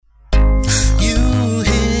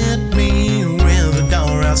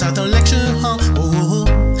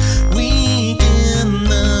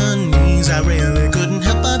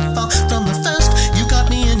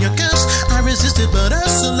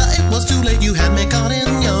had me caught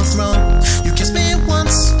in your throne. You kissed me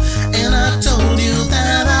once, and I told you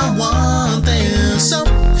that I want this. So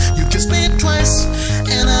you kissed me twice,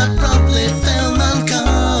 and I promptly fell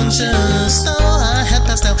unconscious. Though I had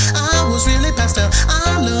passed out, I was really passed out.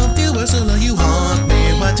 I love you, Ursula, you haunt me.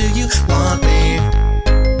 Why do you want me?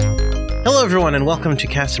 Hello everyone and welcome to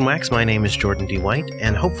Cast and Wax. My name is Jordan D. White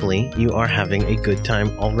and hopefully you are having a good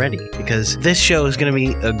time already because this show is going to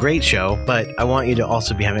be a great show, but I want you to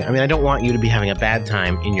also be having, I don't want you to be having a bad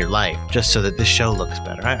time in your life just so that this show looks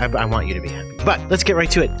better. I want you to be happy. But let's get right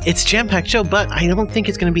to it. It's a jam-packed show, but I don't think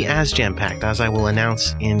it's going to be as jam-packed as I will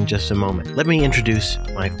announce in just a moment. Let me introduce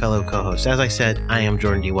my fellow co-hosts. As I said, I am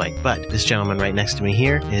Jordan D. White, but this gentleman right next to me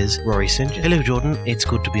here is Rory St. John. Hello Jordan, it's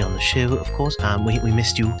good to be on the show, of course. We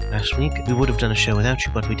missed you last week. We would have done a show without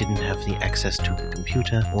you, but we didn't have the access to the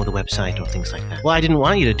computer or the website or things like that. Well, I didn't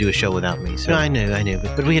want you to do a show without me, so I know,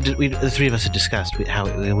 but the three of us had discussed how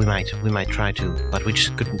we might try to, but we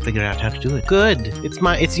just couldn't figure out how to do it. Good. It's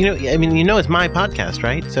my my podcast,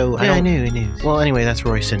 right? So I know. Well, anyway, that's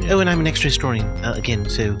Rory St. John. Oh, and I'm an extra historian again,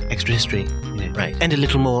 so extra history. Right. And a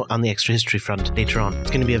little more on the extra history front later on.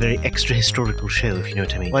 It's going to be a very extra historical show, if you know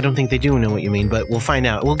what I mean. Well, I don't think they do know what you mean, but we'll find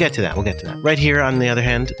out. We'll get to that. Right here, on the other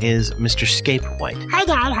hand, is Mr. Scape White. Hi,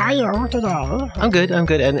 Dad. How are you today? I'm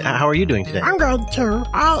good. And how are you doing today? I'm good, too.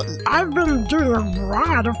 I've been doing a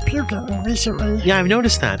lot of puking recently. Yeah, I've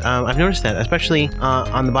noticed that. Especially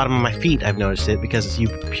on the bottom of my feet, I've noticed it, because you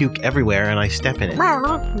puke everywhere, and I step in it.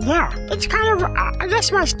 Well, yeah. It's kind of, I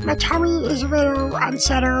guess my tummy is a little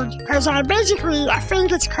unsettled, because I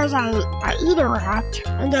think it's because I eat a lot,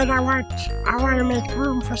 and then I want to make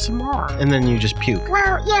room for some more. And then you just puke.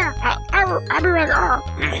 Well, yeah, I'll be like, oh.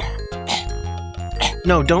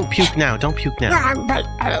 No, don't puke now. Yeah, but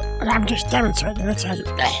I'm just demonstrating. It's like,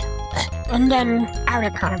 and then out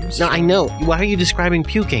it comes. No, I know. Why are you describing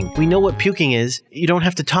puking? We know what puking is. You don't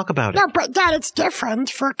have to talk about it. No, but Dad, it's different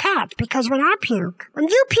for a cat, because when you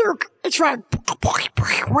puke, it's like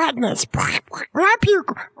wetness. When I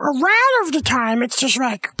puke, a lot of the time, it's just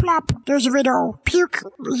like plop. There's a little puke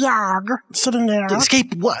yog sitting there.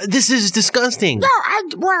 Escape! What? This is disgusting.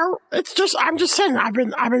 No, it's just. I'm just saying. I've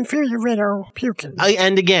been feeling a little puking.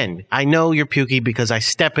 And again, I know you're pukey because I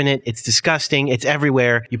step in it. It's disgusting. It's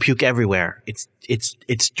everywhere. You puke everywhere.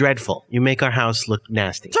 It's dreadful. You make our house look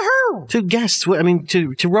nasty. To who? To guests.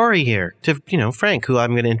 To Rory here. To Frank, who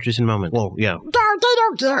I'm going to introduce in a moment. Well, yeah. No, they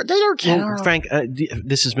don't care. They don't care. Well, Frank,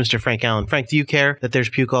 this is Mr. Frank Allen. Frank, do you care that there's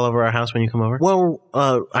puke all over our house when you come over? Well,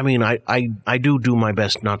 I do my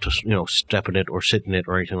best not to, step in it or sit in it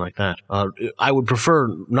or anything like that. I would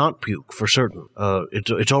prefer not puke for certain.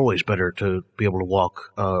 It's always better to be able to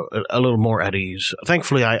walk a little more at ease.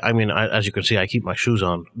 Thankfully, as you can see, I keep my shoes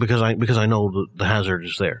on because I know the hazard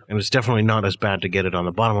is there, and it's definitely not as bad to get it on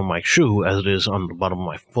the bottom of my shoe as it is on the bottom of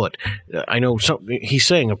my foot. I know he's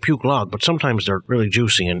saying a puke log, but sometimes they're really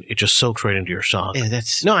juicy and it just soaks right into your sock. Yeah,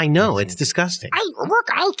 no, I know it's disgusting.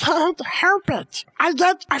 I can't help it.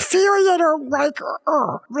 I feel a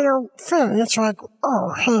little thing. It's like,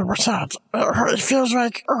 oh, hey, what's that? It feels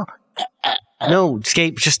like, oh. No,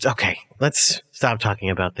 Scape, okay. Let's stop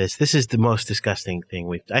talking about this. This is the most disgusting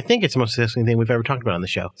thing I think it's the most disgusting thing we've ever talked about on the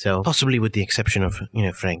show. So, possibly with the exception of,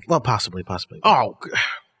 Frank. Well, possibly. Oh,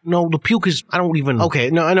 no, the puke is, I don't even... Okay,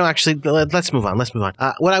 no, actually, let's move on.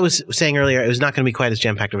 What I was saying earlier, it was not going to be quite as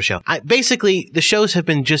jam-packed of a show. Basically, the shows have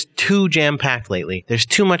been just too jam-packed lately. There's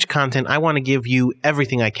too much content. I want to give you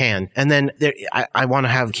everything I can. And then I want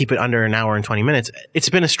to keep it under an hour and 20 minutes. It's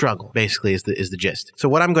been a struggle, basically, is the gist. So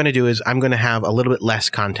what I'm going to do is I'm going to have a little bit less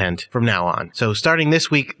content from now on. So starting this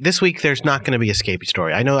week, there's not going to be a Scapey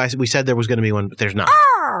story. I know we said there was going to be one, but there's not.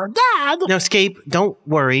 Oh, Dad! No, Scape, don't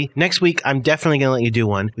worry. Next week, I'm definitely going to let you do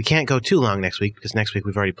one. We can't go too long next week because next week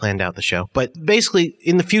we've already planned out the show. But basically,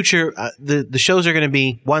 in the future, the shows are going to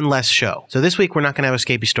be one less show. So this week we're not going to have a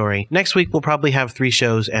Scapey story. Next week we'll probably have 3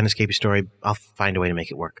 shows and a Scapey story. I'll find a way to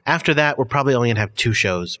make it work. After that, we're probably only going to have 2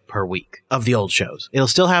 shows per week of the old shows. It'll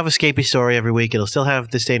still have a Scapey story every week. It'll still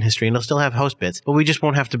have This Day in History, and it'll still have host bits. But we just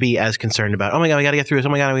won't have to be as concerned about, oh my god, we got to get through this. Oh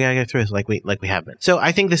my god, we got to get through this like we have been. So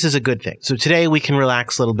I think this is a good thing. So today we can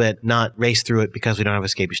relax a little bit, not race through it because we don't have a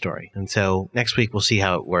Scapey story. And so next week we'll see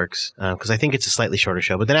how it works because I think it's a slightly shorter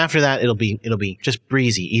show. But then after that, it'll be just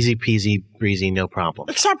breezy, easy peasy, breezy, no problem.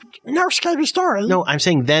 Except no Scapey story. No, I'm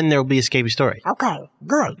saying then there'll be a Scapey story. Okay,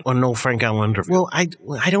 good. Or no Frank Allen interview. Well, I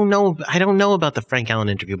don't know about the Frank Allen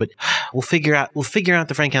interview, but we'll figure out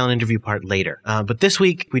the Frank Allen interview part later. But this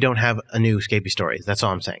week we don't have a new Scapey story. That's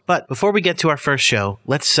all I'm saying. But before we get to our first show,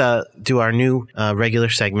 let's do our new regular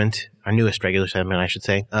segment. Our newest regular segment, I should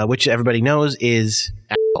say, which everybody knows is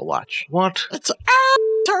After Watch. What? It's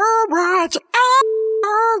After Watch.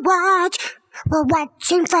 We're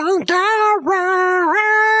watching Frank Allen.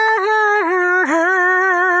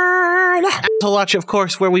 To watch, of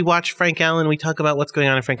course, where we watch Frank Allen. We talk about what's going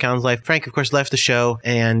on in Frank Allen's life. Frank, of course, left the show,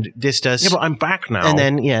 and this does... Yeah, but I'm back now. And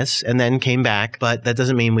then came back, but that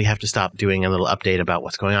doesn't mean we have to stop doing a little update about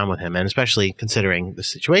what's going on with him, and especially considering the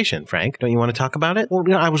situation. Frank, don't you want to talk about it? Well,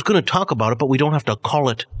 I was going to talk about it, but we don't have to call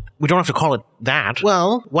it that.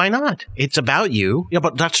 Well, why not? It's about you. Yeah,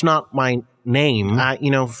 but that's not my name.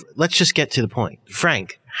 Let's just get to the point.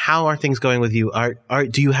 Frank, how are things going with you?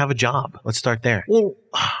 Do you have a job? Let's start there. Well,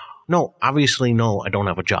 no, obviously, no, I don't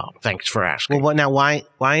have a job. Thanks for asking. Well,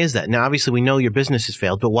 why is that? Now, obviously, we know your business has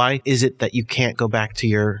failed, but why is it that you can't go back to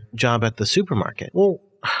your job at the supermarket? Well,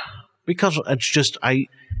 because it's just,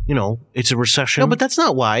 it's a recession. No, but that's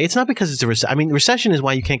not why. It's not because it's a recession. I mean, recession is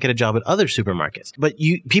why you can't get a job at other supermarkets. But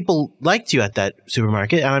people liked you at that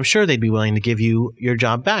supermarket, and I'm sure they'd be willing to give you your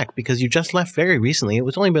job back because you just left very recently. It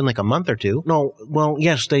was only been like a month or two. No, well,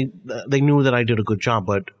 yes, they knew that I did a good job,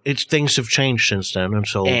 but things have changed since then, and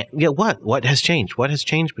so... Yeah, what? What has changed? What has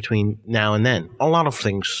changed between now and then? A lot of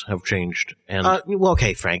things have changed, and... Well,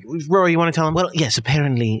 okay, Frank. Rory, you want to tell him? Well, yes,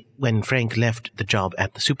 apparently when Frank left the job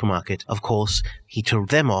at the supermarket, of course, he told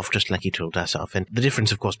them off just like he told us off. And the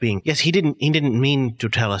difference, of course, being, yes, he didn't mean to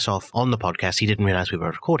tell us off on the podcast. He didn't realize we were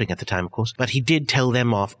recording at the time, of course. But he did tell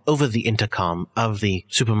them off over the intercom of the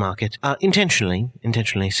supermarket, intentionally.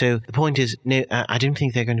 So the point is, no, I don't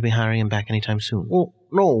think they're going to be hiring him back anytime soon. Well,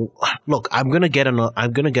 no, look, I'm gonna get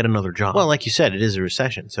another job. Well, like you said, it is a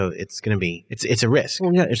recession, so it's gonna be it's a risk.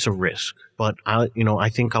 Well, yeah, it's a risk, but I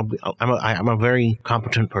think I'm a very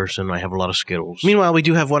competent person. I have a lot of skills. Meanwhile, we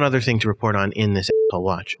do have one other thing to report on in this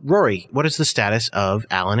watch. Rory, what is the status of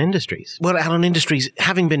Allen Industries? Well, Allen Industries,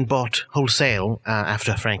 having been bought wholesale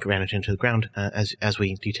after Frank ran it into the ground, as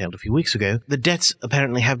we detailed a few weeks ago, the debts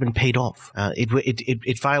apparently have been paid off.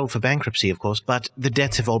 It filed for bankruptcy, of course, but the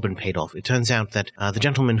debts have all been paid off. It turns out that the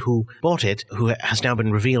gentleman who bought it, who has now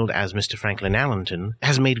been revealed as Mr. Franklin Allenton,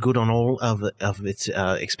 has made good on all of its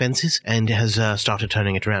expenses and has started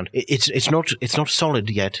turning it around. It's not solid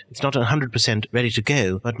yet. It's not 100% ready to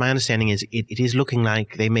go, but my understanding is it is looking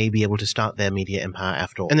like they may be able to start their media empire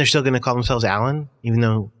after all. And they're still going to call themselves Allen, even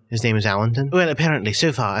though his name is Allenton? Well, apparently,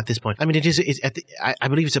 so far at this point. I mean, I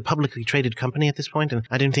believe it's a publicly traded company at this point, and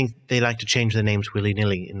I don't think they like to change their names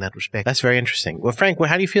willy-nilly in that respect. That's very interesting. Well, Frank,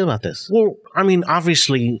 how do you feel about this? Well, I mean,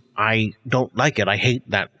 obviously, I don't like it. I hate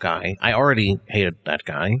that guy. I already hated that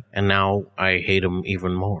guy, and now I hate him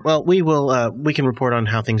even more. Well, we can report on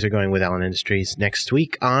how things are going with Allen Industries next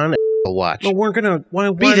week on Watch. No, we're gonna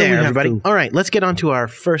be there, everybody. All right, let's get on to our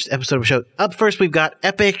first episode of the show. Up first, we've got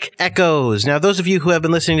Epic Echoes. Now, those of you who have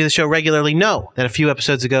been listening to the show regularly know that a few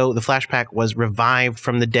episodes ago, the Flashback was revived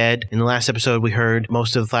from the dead. In the last episode, we heard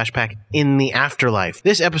most of the Flashback in the afterlife.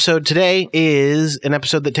 This episode today is an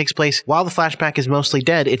episode that takes place while the Flashback is mostly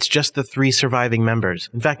dead. It's just the 3 surviving members.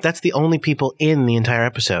 In fact, that's the only people in the entire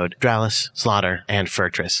episode: Dralis, Slaughter, and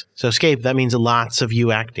Fortress. So, Scape, that means lots of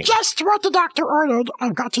you acting. Just what the doctor ordered,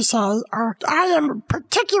 I've got to say. I am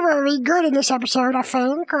particularly good in this episode, I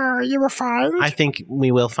think. You will find. I think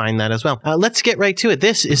we will find that as well. Let's get right to it.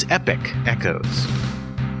 This is Epic Echoes.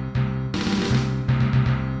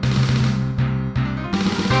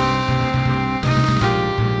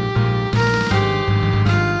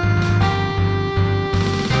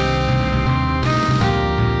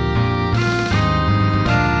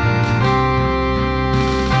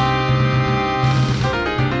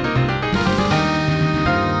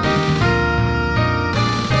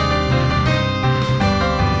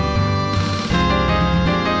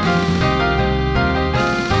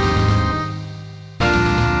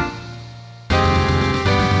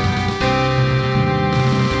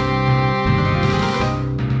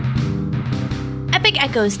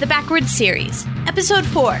 Echoes, the Backwards Series, Episode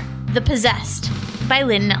 4, The Possessed, by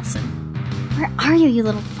Lynn Nelson. Where are you, you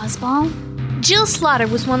little fuzzball? Jill Slaughter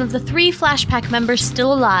was one of the 3 Flashback members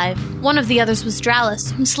still alive. One of the others was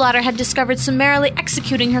Dralis, whom Slaughter had discovered summarily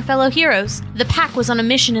executing her fellow heroes. The pack was on a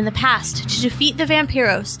mission in the past to defeat the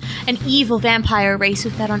Vampiros, an evil vampire race who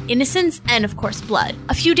fed on innocence and, of course, blood.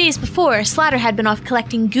 A few days before, Slaughter had been off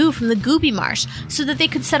collecting goo from the Gooby Marsh so that they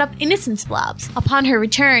could set up innocence blobs. Upon her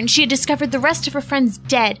return, she had discovered the rest of her friends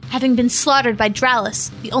dead, having been slaughtered by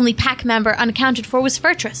Dralis. The only pack member unaccounted for was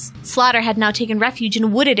Fortress. Slaughter had now taken refuge in a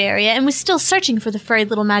wooded area and was still searching for the furry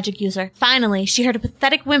little magic user. Finally, she heard a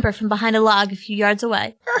pathetic whimper from behind a log a few yards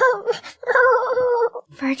away.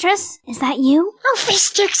 Fortress, is that you? Oh,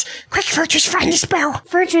 fist sticks! Quick, Fortress, find the spell.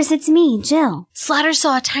 Fortress, it's me, Jill. Slaughter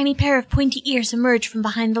saw a tiny pair of pointy ears emerge from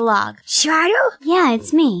behind the log. Slaughter? Yeah,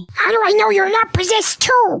 it's me. How do I know you're not possessed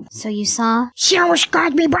too? So you saw? She almost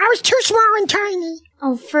got me, but I was too small and tiny.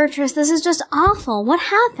 Oh, Fortress, this is just awful. What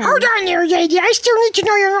happened? Hold on there, lady. I still need to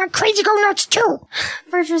know you're not crazy go nuts too.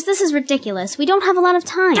 Fortress, this is ridiculous. We don't have a lot of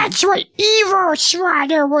time. That's what evil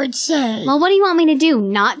Slaughter would say. Well, what do you want me to do?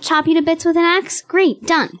 Not chop you to bits with an axe? Great,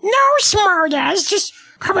 done. No, smartass. Just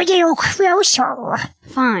come a little closer.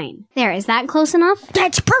 Fine. There, is that close enough?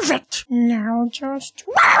 That's perfect. Now just...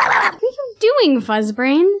 What are you doing,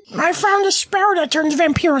 Fuzzbrain? I found a spell that turns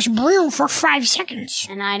vampiros blue for 5 seconds.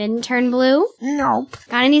 And I didn't turn blue? Nope.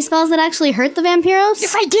 Got any spells that actually hurt the vampiros?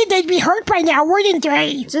 If I did, they'd be hurt by now, wouldn't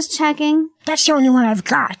they? Just checking. That's the only one I've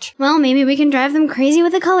got. Well, maybe we can drive them crazy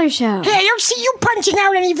with a color show. Hey, I don't see you punching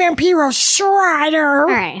out any vampiros, Slaughter.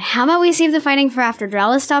 Alright, how about we save the fighting for after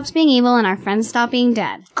Dralis stops being evil and our friends stop being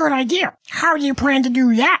dead? Good idea. How do you plan to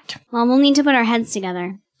do that? Well, we'll need to put our heads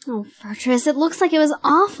together. Oh, Fortress, it looks like it was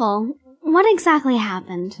awful. What exactly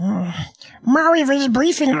happened? Maui was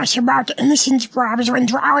briefing us about the innocence robs when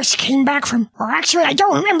Dralis came back from... Well, actually, I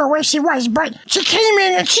don't remember where she was, but she came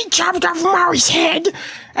in and she chopped off Maui's head.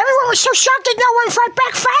 Everyone was so shocked that no one fought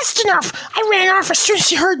back fast enough. I ran off as soon as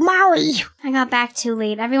she heard Maui. I got back too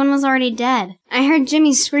late. Everyone was already dead. I heard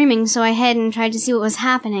Jimmy screaming, so I hid and tried to see what was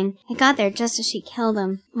happening. I got there just as she killed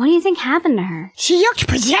him. What do you think happened to her? She looked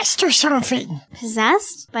possessed or something.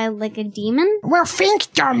 Possessed? By, like, a demon? Well,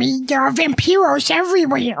 think, dummy. There are vampiros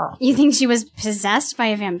everywhere. You think she was possessed by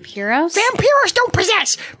a vampiros? Vampiros don't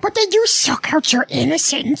possess, but they do suck out your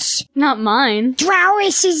innocence. Not mine.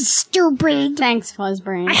 Dralis is stupid. Thanks,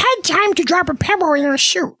 Fuzzbrain. I had time to drop a pebble in her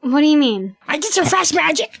shoe. What do you mean? I did some fast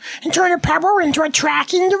magic and turned a pebble into a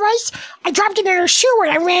tracking device. I dropped it in her shoe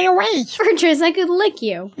and I ran away. Fortress, I could lick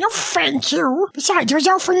you. No, thank you. Besides, it was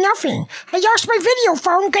all for nothing. I lost my video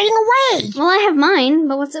phone getting away. Well, I have mine,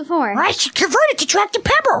 but what's it for? I should convert it to track the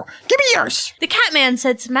pebble. Give me yours. The Catman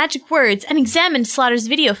said some magic words and examined Slaughter's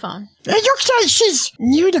video phone. It looks like she's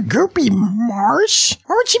near the Goopy Marsh.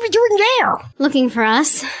 What would she be doing there? Looking for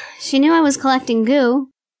us. She knew I was collecting goo.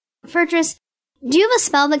 Fortress, do you have a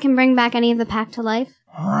spell that can bring back any of the pack to life?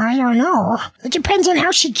 I don't know. It depends on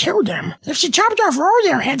how she killed them. If she chopped off all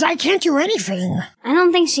their heads, I can't do anything. I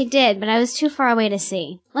don't think she did, but I was too far away to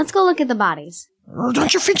see. Let's go look at the bodies.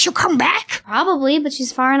 Don't you think she'll come back? Probably, but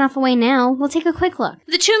she's far enough away now. We'll take a quick look.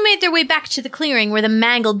 The two made their way back to the clearing where the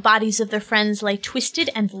mangled bodies of their friends lay twisted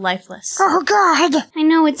and lifeless. Oh, God. I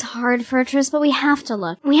know it's hard, Fortress, but we have to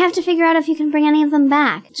look. We have to figure out if you can bring any of them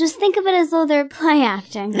back. Just think of it as though they're play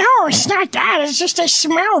acting. No, it's not that. It's just they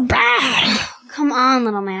smell bad. Come on,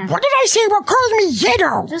 little man. What did I say about calling me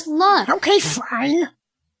Yiddle? Just look. Okay, fine.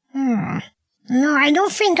 No, I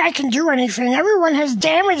don't think I can do anything. Everyone has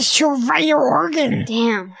damage to a vital organ.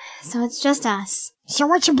 Damn. So it's just us. So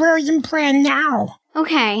what's a brilliant plan now?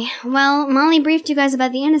 Okay, well, Molly briefed you guys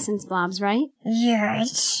about the innocence blobs, right?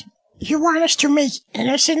 Yes. You want us to make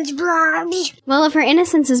innocence blobs? Well, if her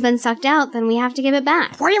innocence has been sucked out, then we have to give it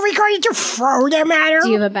back. What are we going to throw them at her?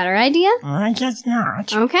 Do you have a better idea? I guess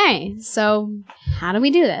not. Okay, so how do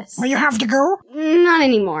we do this? Will you have to go? Not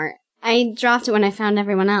anymore. I dropped it when I found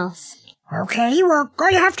everyone else. Okay, we're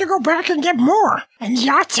going to have to go back and get more. And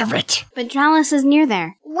lots of it. But Dralis is near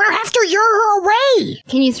there. We'll have to lure her away.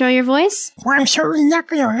 Can you throw your voice? Well, I'm certainly not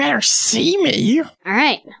going to let her see me.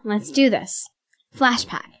 Alright, let's do this.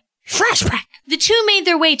 Flashback. Flashback. The two made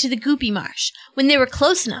their way to the Goopy Marsh. When they were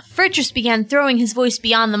close enough, Fortress began throwing his voice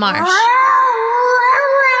beyond the marsh.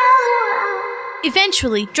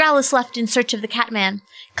 Eventually, Dralis left in search of the Catman.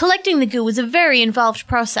 Collecting the goo was a very involved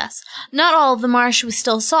process. Not all of the marsh was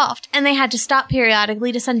still soft, and they had to stop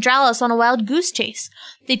periodically to send Dralis on a wild goose chase.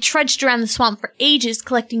 They trudged around the swamp for ages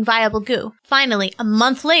collecting viable goo. Finally, a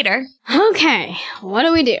month later... Okay, what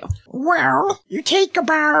do we do? Well, you take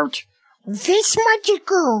about this much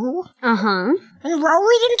goo Uh-huh. and roll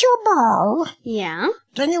it into a ball. Yeah.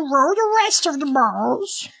 Then you roll the rest of the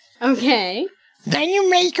balls. Okay. Then you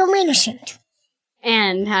make them innocent.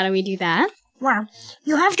 And how do we do that? Well,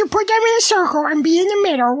 you have to put them in a circle and be in the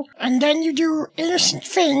middle, and then you do innocent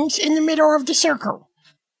things in the middle of the circle.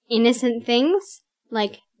 Innocent things?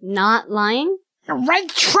 Like not lying?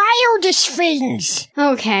 Like childish things.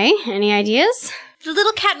 Okay, any ideas? The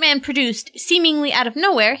little Catman produced, seemingly out of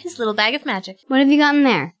nowhere, his little bag of magic. What have you got in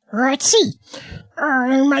there? Let's see.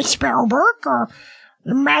 My spell book,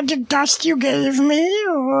 the magic dust you gave me,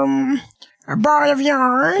 a ball of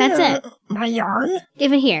yarn. That's it. My yarn.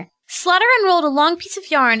 Give it here. Slaughter unrolled a long piece of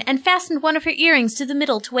yarn and fastened one of her earrings to the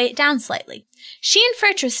middle to weigh it down slightly. She and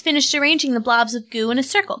Fortress finished arranging the blobs of goo in a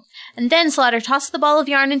circle, and then Slaughter tossed the ball of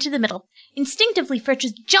yarn into the middle. Instinctively,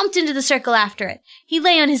 Fortress jumped into the circle after it. He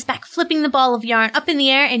lay on his back, flipping the ball of yarn up in the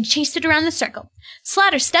air and chased it around the circle.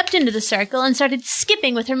 Slaughter stepped into the circle and started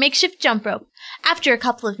skipping with her makeshift jump rope. After a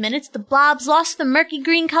couple of minutes, the blobs lost the murky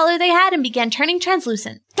green color they had and began turning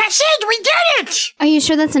translucent. That's it! We did it! Are you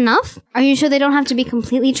sure that's enough? Are you sure they don't have to be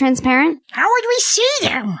completely transparent? How would we see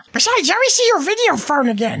them? Besides, let me see your video phone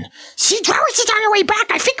again. See, Travis is on the way back.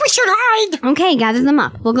 I think we should hide. Okay, gather them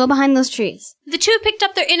up. We'll go behind those trees. The two picked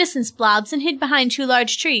up their innocence blobs and hid behind two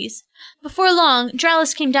large trees. Before long,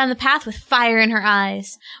 Dralis came down the path with fire in her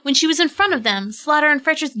eyes. When she was in front of them, Slaughter and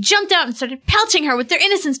Fortress jumped out and started pelting her with their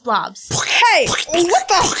innocence blobs. Hey! What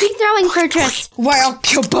the? Keep throwing, Fortress. Why, I'll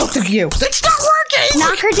kill both of you. It's not working!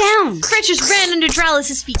 Knock her down. Fortress ran under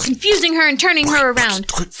Dralis's feet, confusing her and turning her around.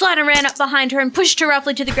 Slaughter ran up behind her and pushed her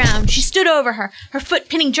roughly to the ground. She stood over her, her foot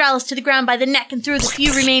pinning Dralis to the ground by the neck, and threw the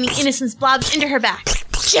few remaining innocence blobs into her back.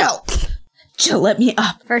 Jill! Jill, let me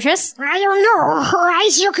up. Fortress? I don't know. Her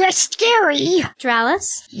eyes look scary.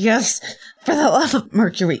 Dralis? Yes, for the love of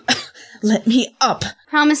Mercury. Let me up.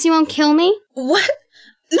 Promise you won't kill me? What?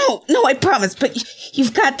 No, I promise, but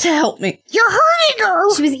you've got to help me. You're hurting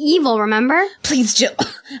her! She was evil, remember? Please, Jill.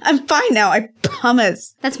 I'm fine now, I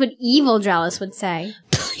promise. That's what evil Dralis would say.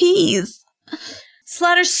 Please.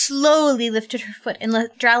 Slaughter slowly lifted her foot and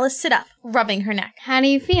let Dralis sit up, rubbing her neck. How do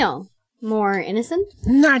you feel? More innocent?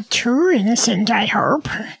 Not too innocent, I hope.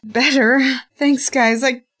 Better. Thanks, guys.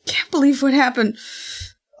 I can't believe what happened.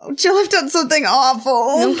 Oh, Jill, I've done something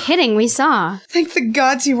awful. No kidding, we saw. Thank the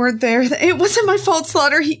gods you weren't there. It wasn't my fault,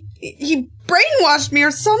 Slaughter. He brainwashed me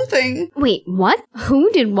or something. Wait, what?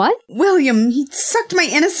 Who did what? William, he sucked my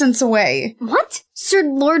innocence away. What? Sir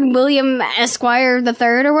Lord William Esquire the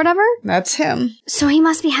Third or whatever? That's him. So he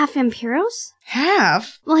must be half Vampiros?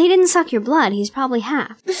 Half? Well, he didn't suck your blood. He's probably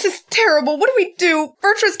half. This is terrible. What do we do?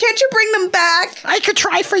 Fortress, can't you bring them back? I could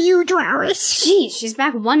try for you, Dralis. Geez, she's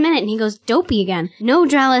back 1 minute and he goes dopey again. No,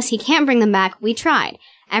 Dralis, he can't bring them back. We tried.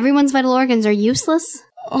 Everyone's vital organs are useless.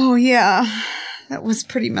 Oh, yeah. That was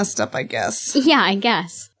pretty messed up, I guess. Yeah, I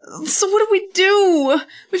guess. So what do?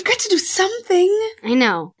 We've got to do something. I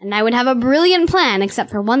know. And I would have a brilliant plan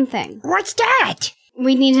except for one thing. What's that?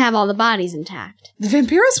 We'd need to have all the bodies intact. The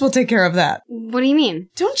Vampiros will take care of that. What do you mean?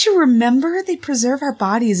 Don't you remember? They preserve our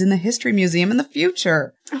bodies in the History Museum in the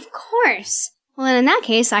future. Of course. Well, then in that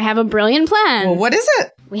case, I have a brilliant plan. Well, what is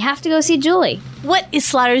it? We have to go see Julie. What is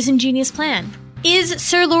Slaughter's ingenious plan? Is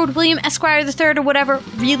Sir Lord William Esquire the Third or whatever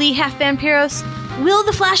really half Vampiros? Will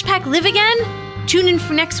the Flashpack live again? Tune in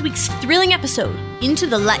for next week's thrilling episode, Into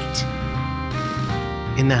the Light.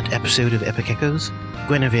 In that episode of Epic Echoes,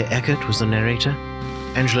 Guinevere Eckert was the narrator,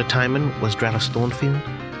 Angela Timon was Dralis Thornfield,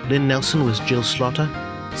 Lynn Nelson was Jill Slaughter,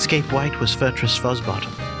 Scape White was Fortress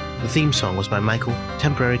Fosbottom. The theme song was by Michael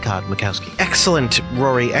Temporary Card Mikowski. Excellent,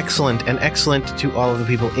 Rory, excellent, and excellent to all of the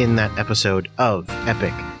people in that episode of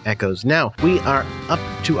Epic Echoes. Now, we are up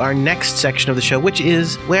to our next section of the show, which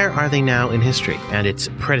is Where Are They Now in History? And its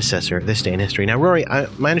predecessor, This Day in History. Now, Rory,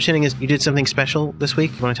 my understanding is you did something special this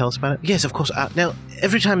week. You want to tell us about it? Yes, of course. Now,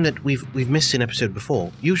 every time that we've missed an episode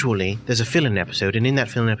before, usually there's a fill-in episode, and in that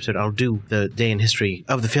fill-in episode, I'll do the Day in History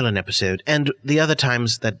of the fill-in episode. And the other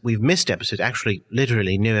times that we've missed episodes, actually,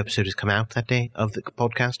 literally, no episode has come out that day of the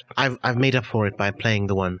podcast. I've made up for it by playing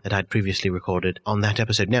the one that I'd previously recorded on that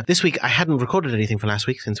episode. Now, this week, I hadn't recorded anything for last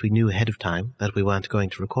week since we knew ahead of time that we weren't going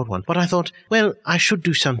to record one. But I thought, well, I should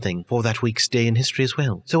do something for that week's Day in History as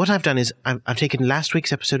well. So what I've done is I've taken last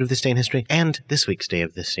week's episode of This Day in History and this week's day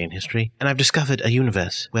of This Day in History, and I've discovered a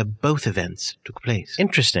universe where both events took place.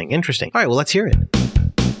 Interesting. All right, well, let's hear it.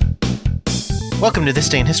 Welcome to This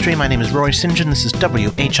Day in History. My name is Roy St. John. This is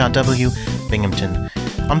WHRW Binghamton.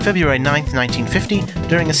 On February 9th, 1950,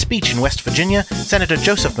 during a speech in West Virginia, Senator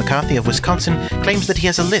Joseph McCarthy of Wisconsin claims that he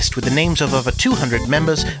has a list with the names of over 200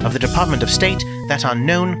 members of the Department of State that are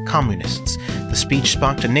known communists. The speech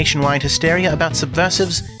sparked a nationwide hysteria about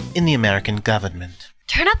subversives in the American government.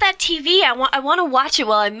 Turn up that TV. I want to watch it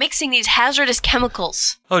while I'm mixing these hazardous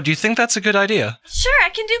chemicals. Oh, do you think that's a good idea? Sure, I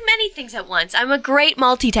can do many things at once. I'm a great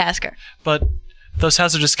multitasker. But those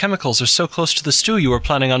hazardous chemicals are so close to the stew you were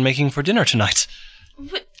planning on making for dinner tonight.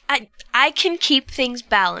 But I can keep things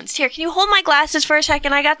balanced. Here, can you hold my glasses for a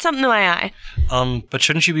second? I got something in my eye. But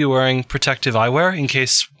shouldn't you be wearing protective eyewear in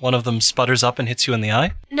case one of them sputters up and hits you in the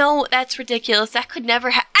eye? No, that's ridiculous. That could never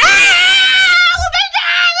happen.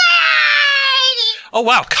 Oh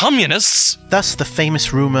wow, communists! Thus the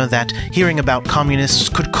famous rumor that hearing about communists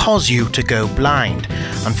could cause you to go blind.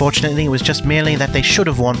 Unfortunately, it was just merely that they should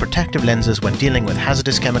have worn protective lenses when dealing with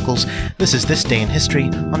hazardous chemicals. This is This Day in History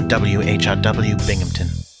on WHRW Binghamton.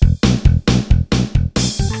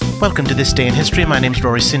 Welcome to This Day in History. My name's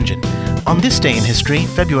Rory St. John. On this day in history,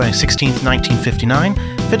 February 16th, 1959,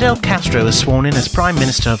 Fidel Castro is sworn in as Prime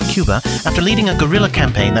Minister of Cuba after leading a guerrilla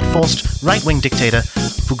campaign that forced right-wing dictator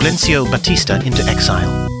Fulgencio Batista into exile.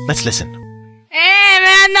 Let's listen. Hey,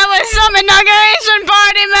 man, that was some inauguration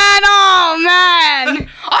party, man. Oh, man.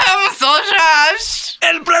 I am so trashed.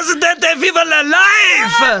 El Presidente, viva la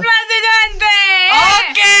life! Presidente!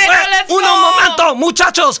 Okay, now let's go. Momento,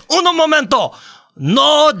 muchachos, un momento.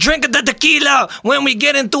 No drink the tequila when we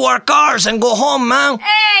get into our cars and go home, man.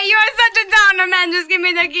 Hey, you are such a downer, man. Just give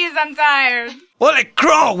me the keys. I'm tired. Holy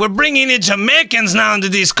crow, we're bringing in Jamaicans now into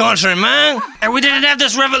this country, man. And we didn't have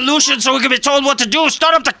this revolution so we could be told what to do.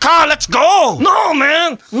 Start up the car, let's go. No,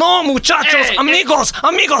 man. No, muchachos,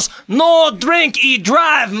 amigos. No drink, eat,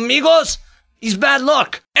 drive, amigos. It's bad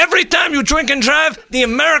luck. Every time you drink and drive, the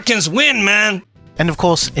Americans win, man. And of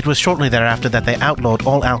course, it was shortly thereafter that they outlawed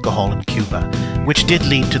all alcohol in Cuba, which did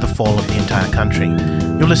lead to the fall of the entire country.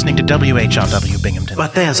 You're listening to WHRW Binghamton.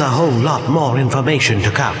 But there's a whole lot more information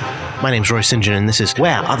to come. My name's Roy St. John, and this is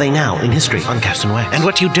Where Are They Now in History on Cast and Wax. And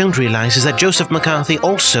what you don't realize is that Joseph McCarthy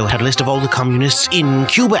also had a list of all the communists in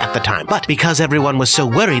Cuba at the time. But because everyone was so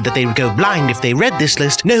worried that they would go blind if they read this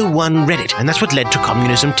list, no one read it. And that's what led to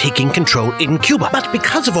communism taking control in Cuba. But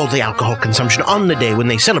because of all the alcohol consumption on the day when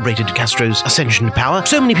they celebrated Castro's ascension to power,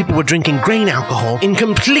 so many people were drinking grain alcohol in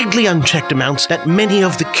completely unchecked amounts that many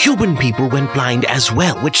of the Cuban people went blind as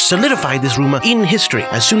well, which solidified this rumor in history.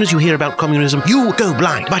 As soon as you hear about communism, you go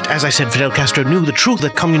blind. But as I said, Fidel Castro knew the truth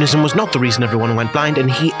that communism was not the reason everyone went blind, and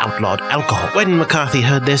he outlawed alcohol. When McCarthy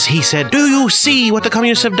heard this, he said, "Do you see what the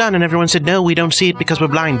communists have done?" And everyone said, "No, we don't see it because we're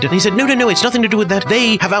blind." And he said, No, it's nothing to do with that.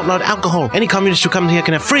 They have outlawed alcohol. Any communist who comes here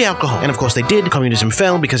can have free alcohol." And of course they did. Communism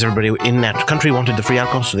fell because everybody in that country wanted the free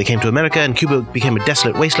alcohol, so they came to America, and Cuba became a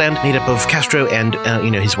desolate wasteland made up of Castro and,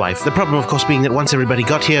 his wife. The problem, of course, being that once everybody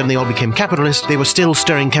got here and they all became capitalists, they were still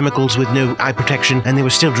stirring chemicals with no eye protection, and they were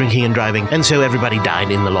still drinking and driving, and so everybody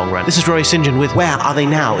died in the long run. This is Rory St. John with Where Are They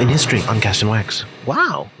Now in History on Cast and Wax.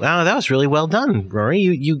 Wow, that was really well done, Rory.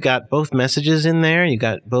 You got both messages in there. You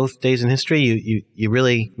got both days in history. You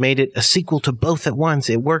really made it a sequel to both at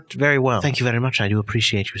once. It worked very well. Thank you very much. I do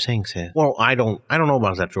appreciate you saying so. Well, I don't know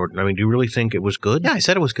about that, Jordan. I mean, do you really think it was good? Yeah, I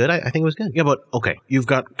said it was good. I think it was good. Yeah, but okay, you've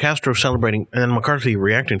got Castro celebrating and then McCarthy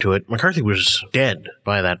reacting to it. McCarthy was dead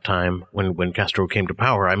by that time when Castro came to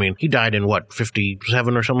power. I mean, he died in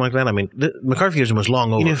 57 or something like that? I mean, McCarthyism was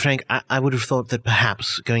long over. You know, Frank, I would have thought that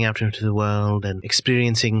perhaps going out into the world and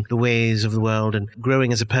experiencing the ways of the world and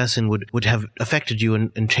growing as a person would have affected you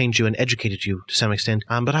and changed you and educated you to some extent.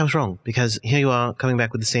 But I was wrong, because here you are coming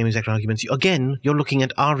back with the same exact arguments. Again, you're looking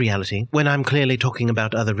at our reality when I'm clearly talking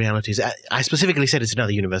about other realities. I specifically said it's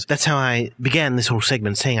another universe. That's how I began this whole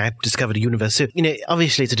segment, saying I've discovered a universe. So,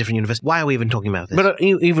 obviously it's a different universe. Why are we even talking about this? But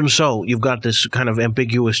even so, you've got this kind of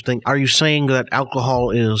ambiguous thing. Are you saying that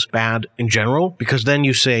alcohol is bad in general? Because then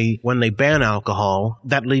you say when they ban alcohol,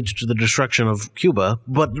 that leads to the destruction of Cuba.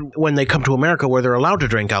 But when they come to America where they're allowed to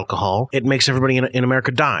drink alcohol, it makes everybody in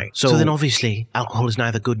America die. So then obviously alcohol is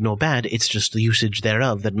neither good nor bad. It's just the usage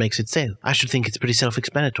thereof that makes it so. I should think it's pretty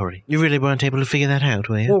self-explanatory. You really weren't able to figure that out,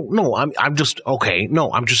 were you? Well, no, I'm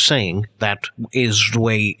just saying that is the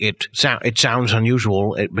way it sounds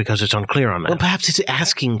unusual because it's unclear on that. Well, perhaps it's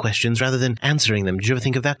asking questions rather than answering them. Did you ever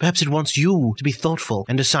think of that? Perhaps it wants you to be thoughtful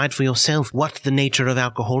and decide for yourself what the nature of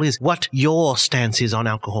alcohol is, what your stance is on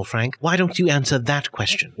alcohol, Frank. Why don't you answer that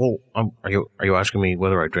question? Well, are you asking me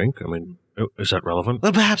whether I drink? I mean, is that relevant?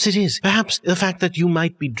 Well, perhaps it is. Perhaps the fact that you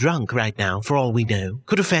might be drunk right now, for all we know,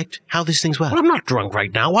 could affect how these things work. Well, I'm not drunk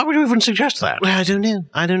right now. Why would you even suggest that? Well, I don't know.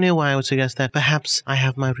 I don't know why I would suggest that. Perhaps I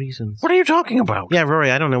have my reasons. What are you talking about? Yeah,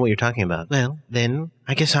 Rory, I don't know what you're talking about. Well, then,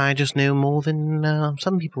 I guess I just know more than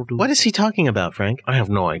some people do. What is he talking about, Frank? I have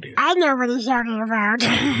no idea. I know what he's talking about.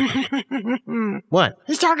 What?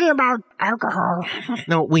 He's talking about alcohol.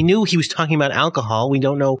 No, we knew he was talking about alcohol. We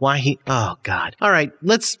don't know why he... Oh, God. All right,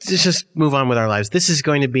 let's just move on with our lives. This is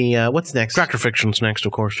going to be... what's next? Tractor Fiction's next,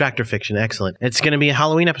 of course. Tractor Fiction, excellent. It's going to be a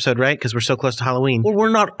Halloween episode, right? Because we're so close to Halloween. Well, we're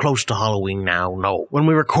not close to Halloween now, no. When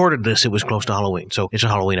we recorded this, it was close to Halloween, so it's a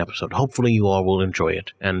Halloween episode. Hopefully you all will enjoy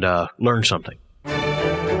it and learn something.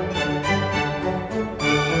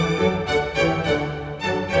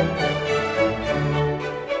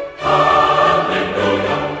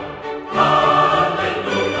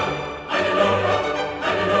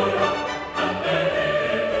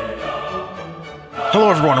 Hello,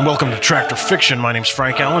 everyone, and welcome to Tractor Fiction. My name's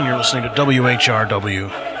Frank Allen. You're listening to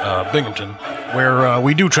WHRW Binghamton, where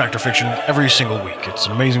we do Tractor Fiction every single week. It's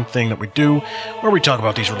an amazing thing that we do, where we talk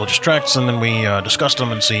about these religious tracts, and then we discuss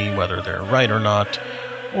them and see whether they're right or not,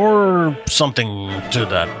 or something to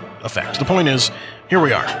that effect. The point is, here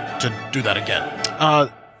we are to do that again.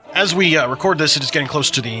 As we record this, it is getting close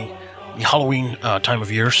to the Halloween time of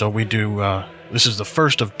year, so we do... this is the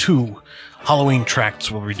first of 2 Halloween tracts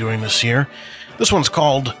we'll be doing this year. This one's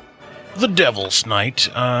called The Devil's Night,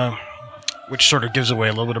 which sort of gives away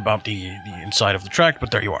a little bit about the inside of the tract, but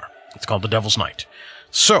there you are. It's called The Devil's Night.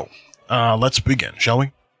 So, let's begin, shall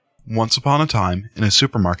we? Once upon a time, in a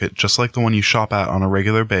supermarket just like the one you shop at on a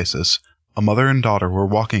regular basis, a mother and daughter were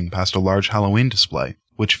walking past a large Halloween display,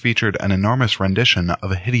 which featured an enormous rendition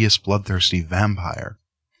of a hideous bloodthirsty vampire.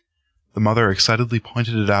 The mother excitedly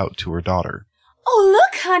pointed it out to her daughter. Oh,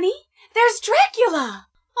 look, honey! There's Dracula!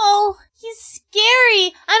 Oh, he's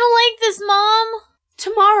scary. I don't like this, Mom.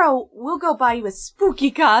 Tomorrow, we'll go buy you a spooky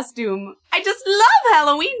costume. I just love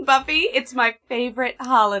Halloween, Buffy. It's my favorite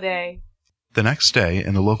holiday. The next day,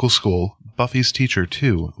 in the local school, Buffy's teacher,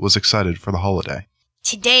 too, was excited for the holiday.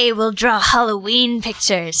 Today we'll draw Halloween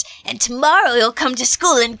pictures, and tomorrow you'll come to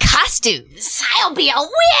school in costumes. I'll be a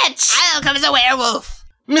witch! I'll come as a werewolf.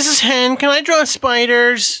 Mrs. Hen, can I draw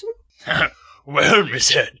spiders? Well,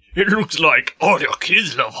 Miss Hen, it looks like all your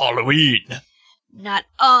kids love Halloween. Not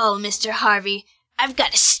all, Mr. Harvey. I've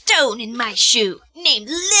got a stone in my shoe named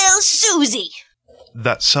Lil Susie.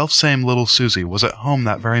 That self-same little Susie was at home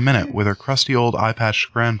that very minute with her crusty old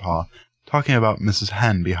eye-patched grandpa, talking about Mrs.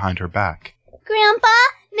 Hen behind her back. Grandpa,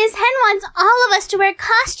 Miss Hen wants all of us to wear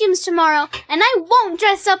costumes tomorrow, and I won't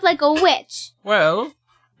dress up like a witch. Well,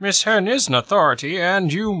 Miss Hen is an authority,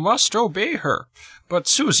 and you must obey her. But,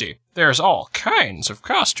 Susie, there's all kinds of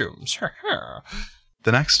costumes.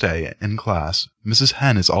 The next day, in class, Mrs.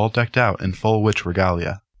 Hen is all decked out in full witch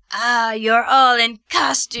regalia. Ah, you're all in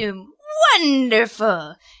costume.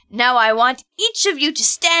 Wonderful! Now I want each of you to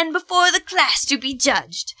stand before the class to be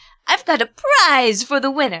judged. I've got a prize for the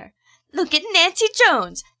winner. Look at Nancy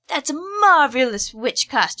Jones. That's a marvelous witch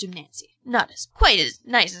costume, Nancy. Not quite as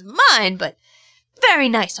nice as mine, but very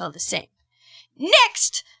nice all the same.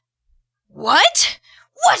 Next! What?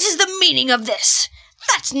 What is the meaning of this?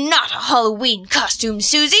 That's not a Halloween costume,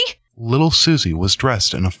 Susie. Little Susie was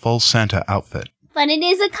dressed in a full Santa outfit. But it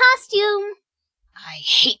is a costume. I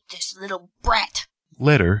hate this little brat.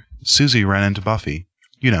 Later, Susie ran into Buffy.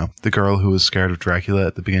 You know, the girl who was scared of Dracula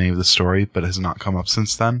at the beginning of the story, but has not come up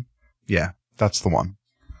since then. Yeah, that's the one.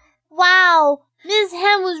 Wow, Ms.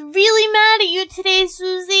 Hen was really mad at you today,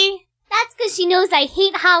 Susie. That's because she knows I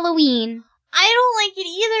hate Halloween. I don't like it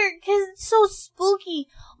either because it's so spooky,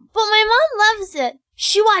 but my mom loves it.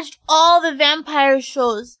 She watched all the vampire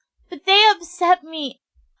shows, but they upset me.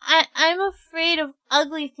 I'm afraid of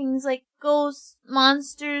ugly things like ghosts,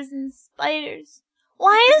 monsters, and spiders.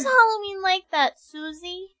 Why is Halloween like that,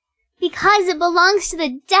 Susie? Because it belongs to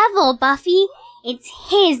the devil, Buffy. It's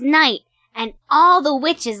his night, and all the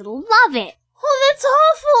witches love it. Oh, that's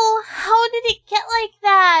awful. How did it get like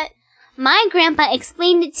that? My grandpa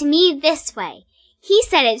explained it to me this way. He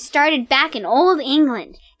said it started back in old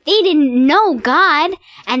England. They didn't know God,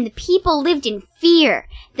 and the people lived in fear.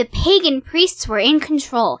 The pagan priests were in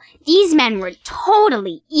control. These men were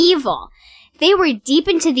totally evil. They were deep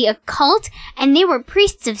into the occult, and they were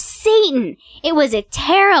priests of Satan. It was a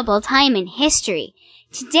terrible time in history.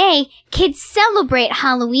 Today, kids celebrate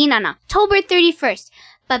Halloween on October 31st.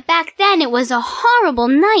 But back then it was a horrible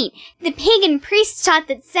night. The pagan priests taught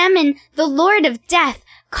that Semon, the Lord of Death,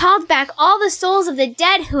 called back all the souls of the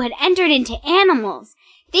dead who had entered into animals.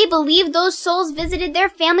 They believed those souls visited their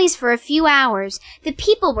families for a few hours. The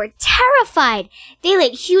people were terrified. They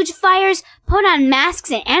lit huge fires, put on masks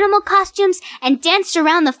and animal costumes, and danced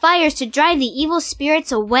around the fires to drive the evil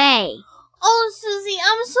spirits away. Oh, Susie,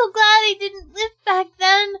 I'm so glad I didn't live back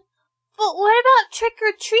then. But what about trick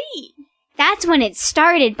or treat? That's when it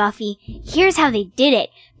started, Buffy. Here's how they did it.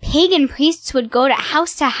 Pagan priests would go to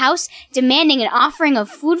house, demanding an offering of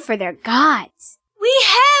food for their gods. We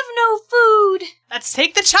have no food. Let's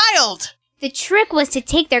take the child. The trick was to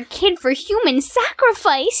take their kid for human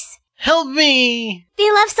sacrifice. Help me!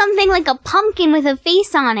 They left something like a pumpkin with a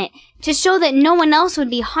face on it to show that no one else would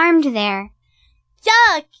be harmed there.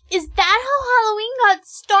 Yuck! Is that how Halloween got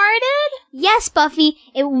started? Yes, Buffy.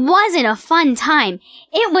 It wasn't a fun time.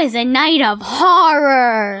 It was a night of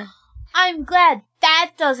horror. I'm glad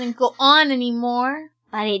that doesn't go on anymore.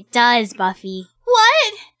 But it does, Buffy.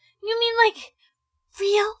 What? You mean like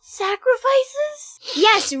Real sacrifices?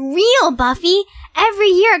 Yes, real, Buffy. Every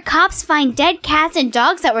year, cops find dead cats and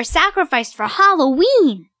dogs that were sacrificed for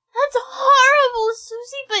Halloween. That's horrible,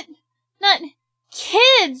 Susie, but not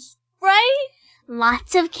kids, right?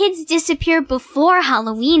 Lots of kids disappear before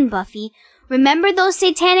Halloween, Buffy. Remember those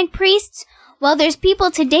satanic priests? Well, there's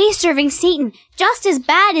people today serving Satan just as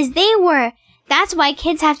bad as they were. That's why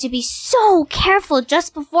kids have to be so careful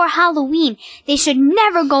just before Halloween. They should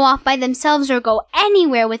never go off by themselves or go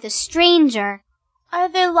anywhere with a stranger. Are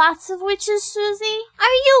there lots of witches, Susie?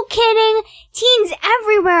 Are you kidding? Teens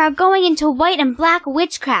everywhere are going into white and black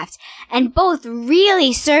witchcraft, and both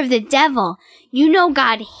really serve the devil. You know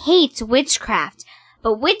God hates witchcraft,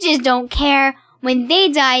 but witches don't care. When they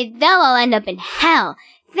die, they'll all end up in hell.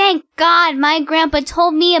 Thank God my grandpa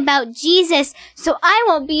told me about Jesus, so I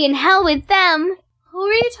won't be in hell with them. Who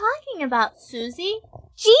are you talking about, Susie?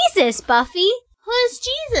 Jesus, Buffy. Who is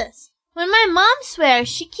Jesus? When my mom swears,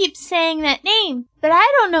 she keeps saying that name, but I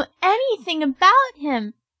don't know anything about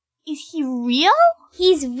him. Is he real?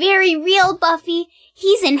 He's very real, Buffy.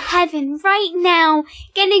 He's in heaven right now,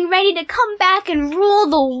 getting ready to come back and rule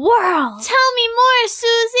the world. Tell me more,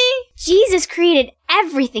 Susie. Jesus created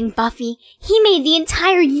everything, Buffy. He made the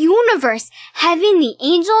entire universe, heaven, the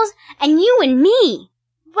angels, and you and me.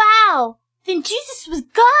 Wow. Then Jesus was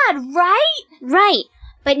God, right? Right.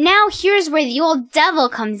 But now here's where the old devil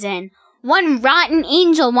comes in. One rotten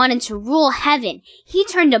angel wanted to rule heaven. He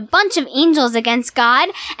turned a bunch of angels against God,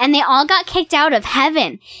 and they all got kicked out of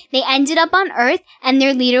heaven. They ended up on earth, and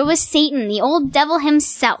their leader was Satan, the old devil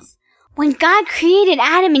himself. When God created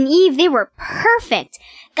Adam and Eve, they were perfect.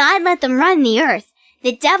 God let them run the earth.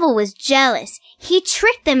 The devil was jealous. He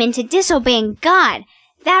tricked them into disobeying God.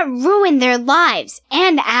 That ruined their lives,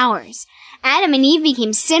 and ours. Adam and Eve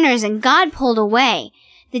became sinners, and God pulled away.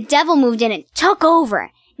 The devil moved in and took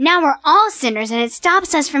over. Now we're all sinners, and it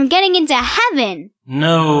stops us from getting into heaven.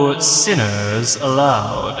 No sinners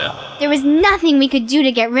allowed. There was nothing we could do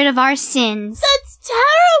to get rid of our sins. That's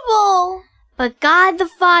terrible! But God the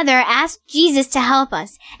Father asked Jesus to help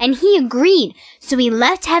us, and he agreed, so he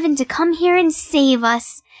left heaven to come here and save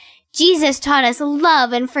us. Jesus taught us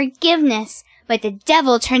love and forgiveness, but the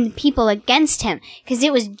devil turned the people against him, because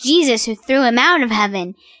it was Jesus who threw him out of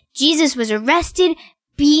heaven. Jesus was arrested,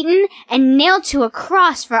 beaten, and nailed to a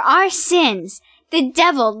cross for our sins. The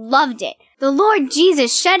devil loved it. The Lord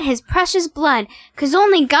Jesus shed his precious blood, 'cause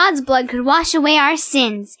only God's blood could wash away our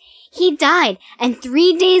sins. He died, and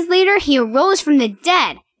 3 days later he arose from the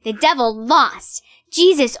dead. The devil lost.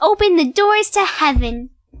 Jesus opened the doors to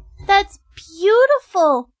heaven. That's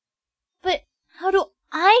beautiful. But how do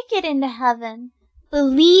I get into heaven?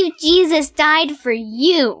 Believe Jesus died for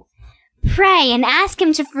you. Pray and ask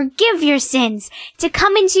him to forgive your sins, to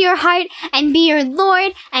come into your heart and be your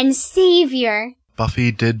Lord and Savior.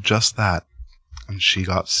 Buffy did just that, and she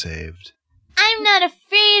got saved. I'm not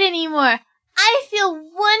afraid anymore. I feel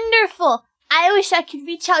wonderful. I wish I could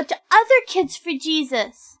reach out to other kids for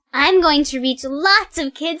Jesus. I'm going to reach lots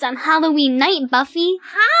of kids on Halloween night, Buffy.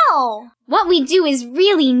 How? What we do is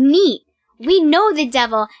really neat. We know the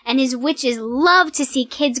devil and his witches love to see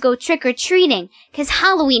kids go trick-or-treating, 'cause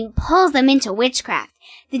Halloween pulls them into witchcraft.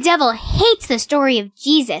 The devil hates the story of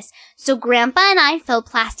Jesus, so Grandpa and I fill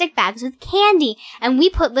plastic bags with candy, and we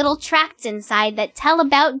put little tracts inside that tell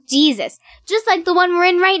about Jesus, just like the one we're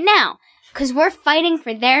in right now, 'cause we're fighting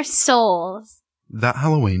for their souls. That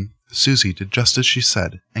Halloween, Susie did just as she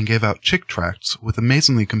said, and gave out chick tracts with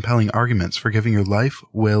amazingly compelling arguments for giving your life,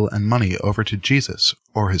 will, and money over to Jesus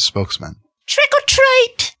or his spokesman. Trick or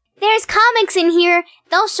treat! There's comics in here.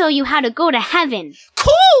 They'll show you how to go to heaven.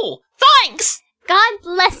 Cool! Thanks! God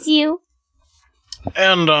bless you.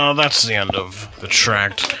 And that's the end of the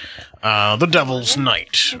tract. The Devil's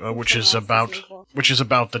Night, which is about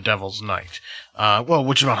the Devil's Night.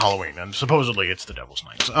 Which is about Halloween, and supposedly it's the Devil's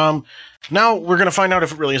Night. Now we're gonna find out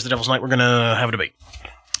if it really is the Devil's Night. We're gonna have a debate.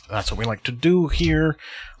 That's what we like to do here.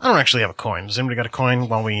 I don't actually have a coin. Does anybody got a coin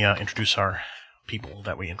while we introduce our people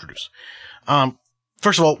that we introduce?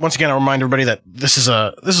 First of all, once again, I'll remind everybody that this is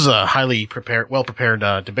a highly well prepared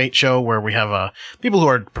debate show where we have people who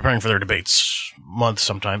are preparing for their debates months,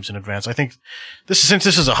 sometimes in advance. I think since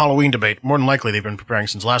this is a Halloween debate, more than likely they've been preparing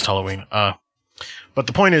since last Halloween. But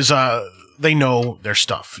the point is, they know their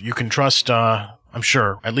stuff. You can trust, I'm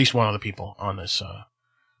sure, at least one of the people on this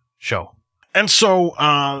show. And so,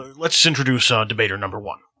 let's introduce debater number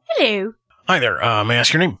one. Hello. Hi there. May I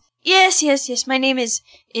ask your name? Yes. My name is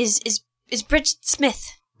Bridget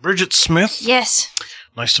Smith. Bridget Smith? Yes.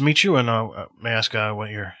 Nice to meet you, and may I ask what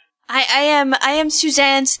your... I am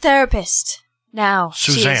Suzanne's therapist now.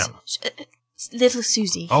 Suzanne? Little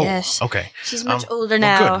Susie. Oh, yes. okay. She's much older well,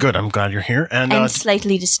 now. Good. I'm glad you're here. And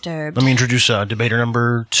slightly disturbed. let me introduce debater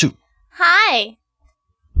number 2. Hi,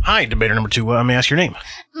 Hi, debater number 2. May I ask your name?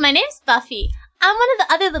 my name's Buffy. I'm one of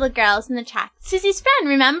the other little girls in the track. Susie's friend,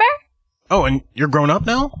 remember? Oh, and you're grown up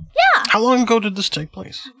now? Yeah. How long ago did this take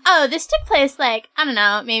place? Oh, this took place I don't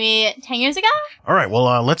know, maybe 10 years ago? All right,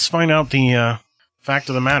 well, let's find out the fact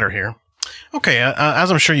of the matter here. Okay,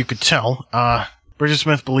 as I'm sure you could tell, Bridget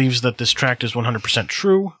Smith believes that this tract is 100%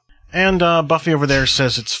 true, and Buffy over there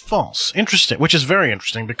says it's false. Interesting, which is very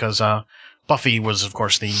interesting because Buffy was, of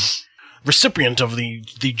course, the recipient of the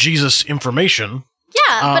Jesus information.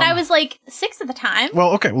 Yeah, but I was 6 at the time.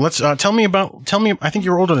 Well, okay, well, let's tell me. I think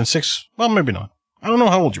you were older than 6. Well, maybe not. I don't know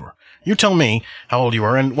how old you were. You tell me how old you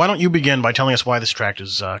were, and why don't you begin by telling us why this tract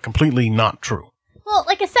is completely not true? Well,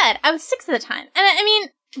 like I said, I was 6 at the time. And I mean,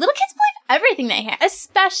 little kids believe everything they hear,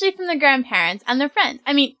 especially from their grandparents and their friends.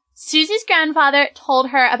 I mean, Susie's grandfather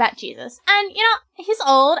told her about Jesus. And, he's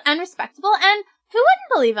old and respectable, and who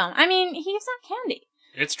wouldn't believe him? I mean, he gives out candy.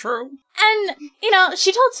 It's true. And,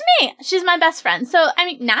 she told to me. She's my best friend. So, I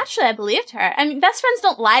mean, naturally I believed her. I mean, best friends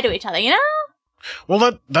don't lie to each other,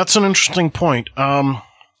 Well, that's an interesting point. All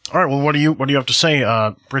right, well, what do you have to say,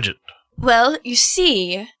 Bridget? Well, you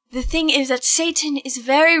see, the thing is that Satan is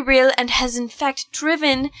very real and has in fact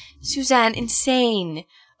driven Suzanne insane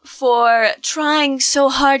for trying so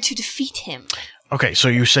hard to defeat him. Okay, so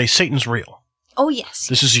you say Satan's real. Oh, yes.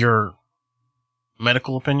 This is your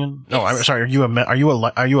medical opinion? No, I'm sorry. Are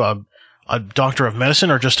you a doctor of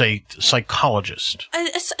medicine or just a psychologist?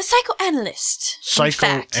 A psychoanalyst. In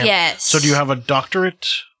fact, yes. So do you have a doctorate?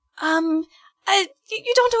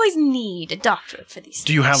 You don't always need a doctorate for these things.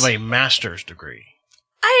 Do you have a master's degree?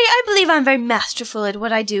 I believe I'm very masterful at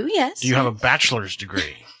what I do, yes. Do you have a bachelor's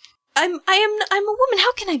degree? I'm a woman.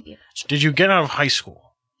 How can I be a bachelor? Did you get out of high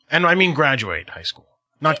school? And I mean graduate high school,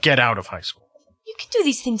 not get out of high school. You can do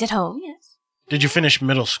these things at home, yes. Did you finish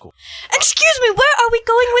middle school? Excuse me, where are we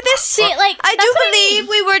going with this? I do believe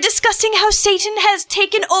we were discussing how Satan has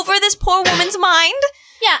taken over this poor woman's mind.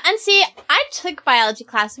 Yeah, and see, I took biology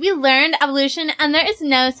class. We learned evolution, and there is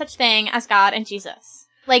no such thing as God and Jesus.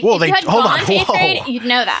 If you had gone 8th grade, you'd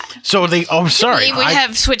know that. So I'm sorry. I believe we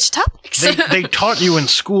have switched topics. They taught you in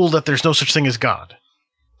school that there's no such thing as God.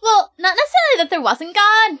 Well, not necessarily that there wasn't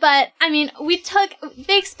God, but, I mean,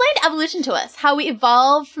 they explained evolution to us, how we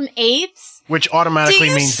evolved from apes. Which automatically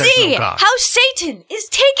means there's no God. How Satan is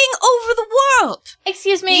taking over the world?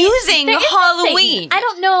 Excuse me. Using Halloween I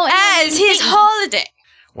don't know as his holiday.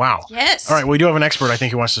 Wow. Yes. All right, we do have an expert, I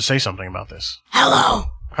think, who wants to say something about this. Hello.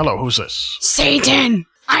 Hello, who's this? Satan.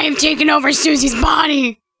 I have taken over Susie's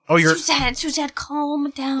body. Oh, you're... Suzanne, calm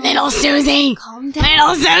down. Little Susie. Calm down.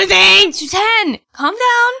 Little Susie. Suzanne, calm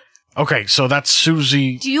down. Okay, so that's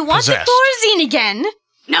Susie Do you want possessed. the Thorazine again?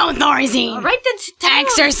 No Thorazine. All right, then sit down.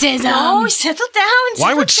 Exorcism. No, settle down.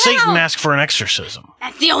 Why would settle Satan down. ask for an exorcism?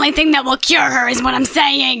 That's the only thing that will cure her, is what I'm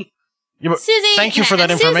saying. Yeah, but Susie, thank you for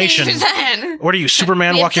that information. Suzanne. What are you,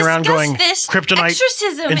 Superman We have walking around going, discussed this. kryptonite,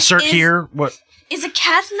 Exorcism insert is- here? What? Is a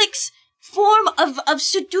Catholic's form of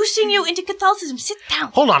seducing you into Catholicism. Sit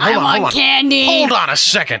down. Hold on. I want candy. Hold on a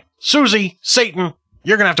second. Susie, Satan,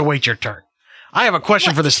 you're going to have to wait your turn. I have a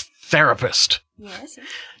question for this therapist. Yes.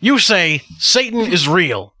 You say Satan is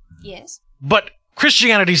real, Yes. but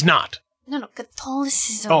Christianity's not. No,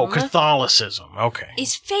 Catholicism. Oh, Catholicism. Okay.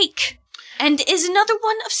 Is fake. And is another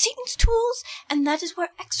one of Satan's tools, and that is where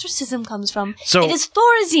exorcism comes from. So- it is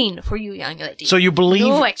Thorazine for you, young lady. So you believe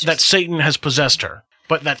No exorcism. that Satan has possessed her,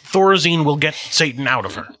 but that Thorazine will get Satan out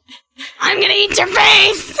of her. I'm gonna eat your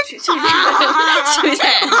face. Suzanne,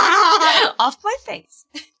 off my face.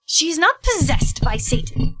 She's not possessed by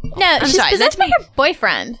Satan. No, she's sorry, possessed by her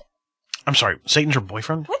boyfriend. I'm sorry, Satan's her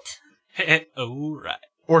boyfriend? What? Oh, right.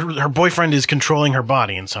 Or her boyfriend is controlling her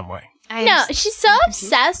body in some way. No, she's so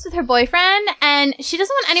obsessed with her boyfriend, and she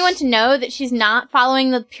doesn't want anyone to know that she's not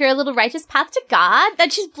following the pure little righteous path to God,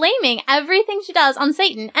 that she's blaming everything she does on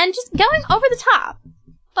Satan, and just going over the top.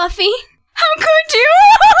 Buffy, how could you?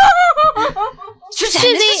 Suzanne, Susie,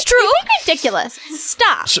 is this true? you're being ridiculous.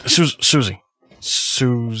 Stop.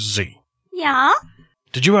 Susie, Yeah?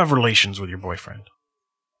 did you have relations with your boyfriend?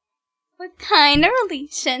 What kind of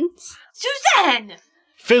relations? Suzanne!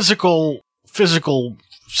 Physical,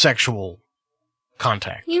 sexual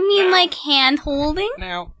contact. You mean like hand holding?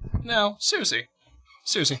 Now, Susie.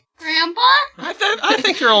 Grandpa? I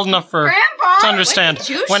think you're old enough to understand when did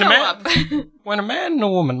you when a show man up? when a man and a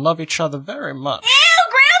woman love each other very much.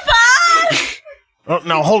 Ew, Grandpa! Oh,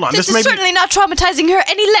 now hold on. This may is certainly not traumatizing her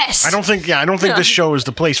any less. I don't think this show is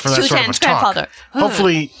the place for that sort of a Suzanne's talk. grandfather.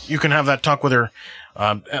 Hopefully, you can have that talk with her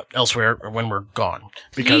elsewhere or when we're gone,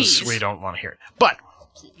 because Please. we don't want to hear it. But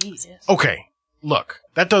okay, look,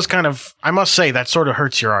 that does kind of. I must say that sort of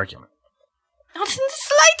hurts your argument. Not in the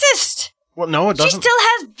slightest. Well, no, it She doesn't. still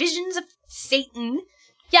has visions of Satan.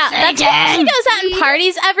 Yeah, that's why she goes out and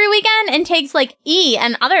parties every weekend and takes, like, E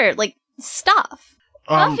and other, like, stuff.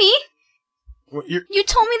 Buffy, well, you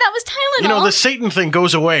told me that was Tylenol. You know, the Satan thing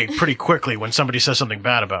goes away pretty quickly when somebody says something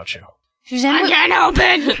bad about you. Suzanne, I can't help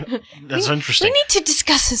it. That's interesting. We need to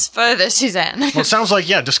discuss this further, Suzanne. Well, it sounds like,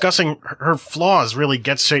 discussing her flaws really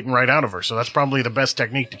gets Satan right out of her, so that's probably the best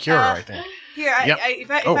technique to cure her, I think. Here, Yep. if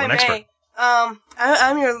I an may, expert.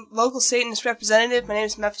 I'm your local Satanist representative. My name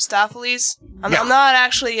is Mephistopheles. I'm Yeah. not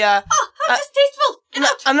actually, how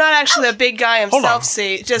distasteful! I'm not actually a big guy himself,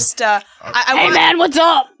 see. Just, Hey man, what's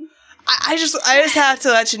up? I just have to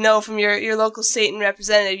let you know from your local Satan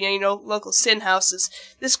representative, you know, local sin houses.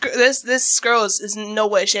 This girl is in no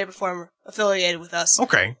way, shape, or form affiliated with us.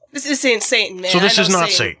 Okay. This ain't Satan, man. So this I is know not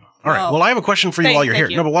Satan. All right. No. Well, I have a question for you while you're here.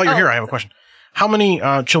 Thank you. No, but while you're Oh. here, I have a question. How many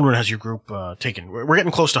children has your group taken? We're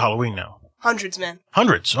getting close to Halloween now. Hundreds, man.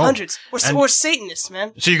 Hundreds. Oh. Hundreds. And- We're Satanists,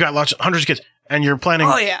 man. So you got hundreds of kids, and you're planning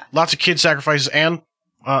Oh, yeah. lots of kid sacrifices and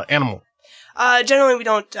animal. Generally we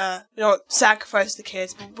don't sacrifice the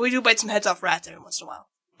kids, but we do bite some heads off rats every once in a while.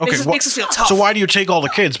 Okay. Makes us feel tough. So why do you take all the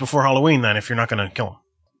kids before Halloween then if you're not going to kill them?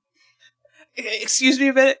 Excuse me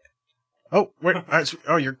a minute. Oh, wait.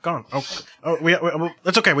 You're gone. Well,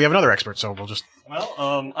 that's okay. We have another expert, so we'll just.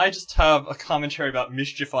 Well, I just have a commentary about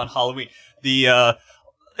mischief on Halloween.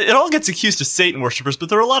 It all gets accused of Satan worshippers, but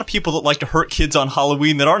there are a lot of people that like to hurt kids on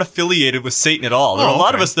Halloween that aren't affiliated with Satan at all. There are a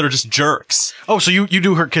lot of us that are just jerks. Oh, so you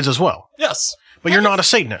do hurt kids as well? Yes. But you're not a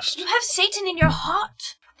Satanist. You have Satan in your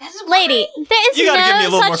heart. That is Lady, there is You gotta give me a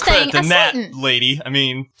no little more such thing credit than as that, Satan. lady. I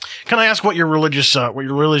mean, Can I ask what your religious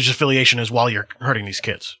affiliation is while you're hurting these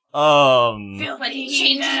kids? But he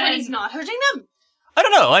changes when he's not hurting them. I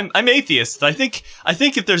don't know. I'm atheist. I think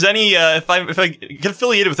if there's any if I get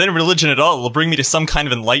affiliated with any religion at all, it'll bring me to some kind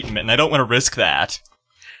of enlightenment, and I don't want to risk that.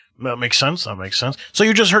 That makes sense. So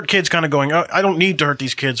you just hurt kids, kind of going, oh, I don't need to hurt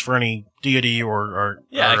these kids for any deity or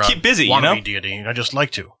keep busy, you wannabe know? deity. I just like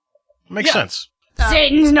to. Makes sense.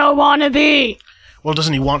 Satan's no wannabe. Well,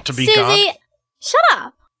 doesn't he want to be Susie, God? shut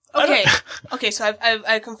up. Okay, so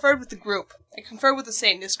I've conferred with the group. I conferred with the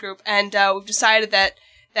Satanist group, and we've decided that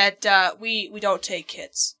we don't take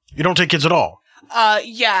kids. You don't take kids at all.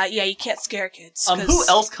 Yeah, you can't scare kids. Who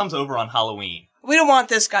else comes over on Halloween? We don't want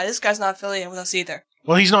this guy. This guy's not affiliated with us either.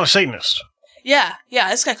 Well, he's not a Satanist. Yeah,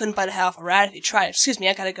 this guy couldn't bite a head off a rat if he tried. Excuse me,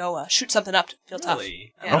 I gotta go shoot something up to feel tough.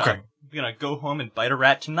 Really? Yeah. Okay. I'm gonna go home and bite a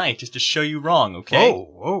rat tonight just to show you wrong, okay?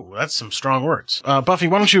 Oh, that's some strong words. Buffy,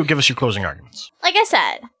 why don't you give us your closing arguments? Like I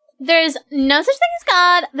said, there's no such thing as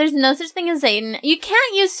God. There's no such thing as Satan. You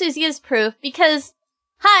can't use Susie as proof because,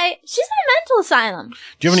 she's in a mental asylum.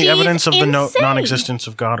 Do you have any She's evidence of the insane. non-existence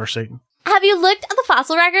of God or Satan? Have you looked at the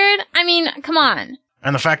fossil record? I mean, come on.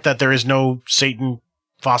 And the fact that there is no Satan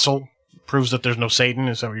fossil proves that there's no Satan?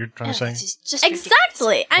 Is that what you're trying to say?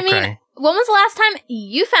 Exactly. I mean, Okay. when was the last time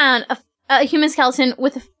you found a human skeleton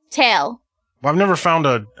with a tail? Well, I've never found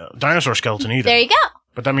a dinosaur skeleton either. There you go.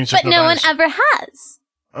 But that means there's But no one dinosaur. ever has.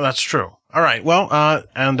 Oh, that's true. All right. Well,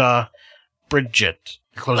 Bridget,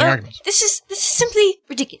 your closing arguments. This is simply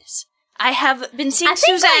ridiculous. I have been seeing I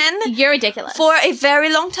think, Suzanne you're ridiculous. for a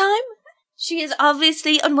very long time. She is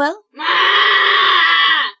obviously unwell.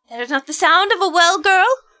 That is not the sound of a well girl.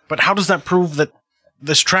 But how does that prove that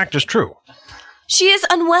this tract is true? She is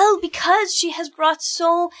unwell because she has brought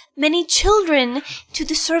so many children to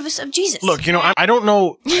the service of Jesus. Look, I don't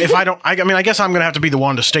know if I mean, I guess I'm going to have to be the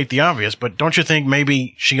one to state the obvious, but don't you think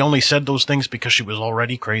maybe she only said those things because she was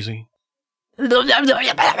already crazy? That's what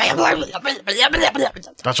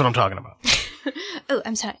I'm talking about. Oh,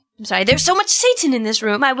 I'm sorry. There's so much Satan in this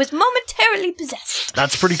room. I was momentarily possessed.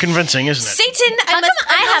 That's pretty convincing, isn't it? Satan,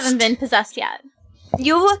 I haven't been possessed yet.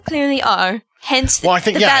 You clearly are. Hence Well, I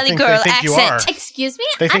think, the yeah, I Valley think Girl they think you accent. are. Excuse me?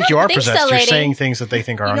 They think you are possessed. So, You're lady. saying things that they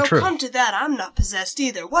think are untrue. Come to that, I'm not possessed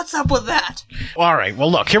either. What's up with that? All right.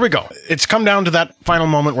 Well, look, here we go. It's come down to that final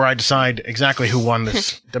moment where I decide exactly who won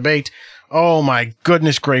this debate. Oh, my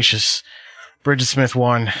goodness gracious. Bridget Smith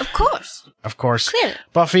won. Of course. Clearly.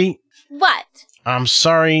 Buffy, What? I'm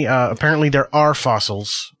sorry. Apparently there are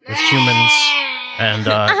fossils with humans and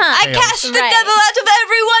I tails. cast the devil out of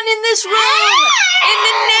everyone in this room! In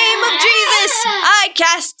the name of Jesus, I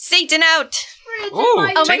cast Satan out!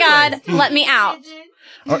 Oh my god, let me out.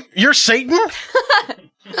 You're Satan?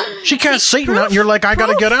 She cast Satan out and you're like, I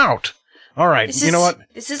gotta get out. All right. This You is- know what?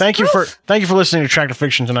 this is Thank you proof. for listening to Tractor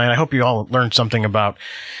Fiction tonight. I hope you all learned something about,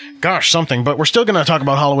 something. But we're still going to talk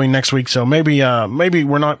about Halloween next week. So maybe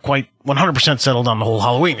we're not quite 100% settled on the whole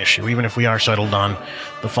Halloween issue, even if we are settled on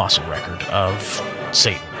the fossil record of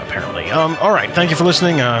Satan, apparently. All right. Thank you for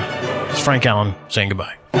listening. It's Frank Allen saying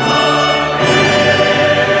goodbye.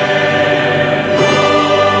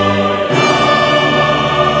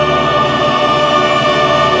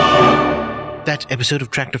 That episode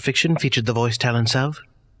of Tractor Fiction featured the voice talents of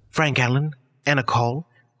Frank Allen, Anna Call,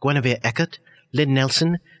 Guinevere Eckert, Lynn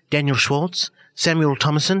Nelson, Daniel Schwartz, Samuel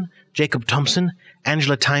Thomason, Jacob Thompson,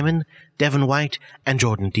 Angela Timon, Devin White, and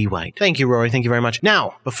Jordan D. White. Thank you, Rory. Thank you very much.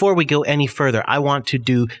 Now, before we go any further, I want to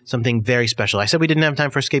do something very special. I said we didn't have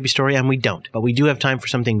time for a Escapee story, and we don't. But we do have time for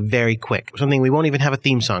something very quick. Something we won't even have a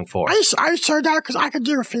theme song for. I said that because I could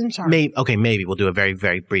do a theme song. Maybe we'll do a very,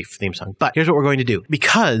 very brief theme song. But here's what we're going to do.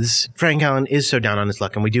 Because Frank Allen is so down on his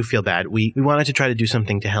luck, and we do feel bad, we wanted to try to do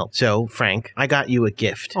something to help. So, Frank, I got you a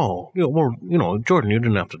gift. Oh, well, Jordan, you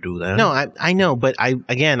didn't have to do that. No, I know, but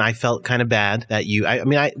I felt kind of bad that you,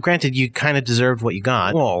 granted, you kind of deserved what you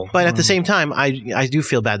got. Whoa. But at the same time, I do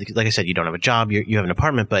feel bad because, like I said, you don't have a job, you have an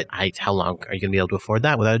apartment, but how long are you going to be able to afford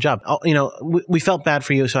that without a job? We felt bad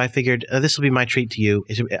for you, so I figured this will be my treat to you.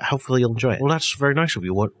 Hopefully you'll enjoy it. Well, that's very nice of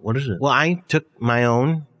you. What is it? Well, I took my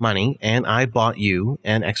own money and I bought you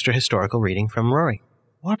an extra historical reading from Rory.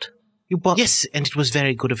 What? You bought? Yes, and it was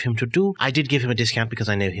very good of him to do. I did give him a discount because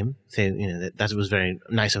I know him. So, that was very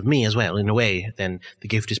nice of me as well, in a way. Then the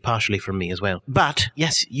gift is partially from me as well. But,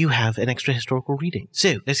 yes, you have an extra historical reading.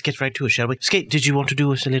 So, let's get right to it, shall we? Skate, did you want to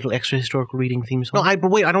do us a little extra historical reading theme song? No,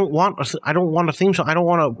 but wait, I don't want a theme song. I don't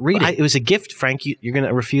want to read it. It was a gift, Frank. You're going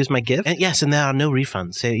to refuse my gift? And yes, and there are no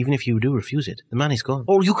refunds. So, even if you do refuse it, the money's gone.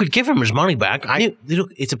 Oh, you could give him his money back.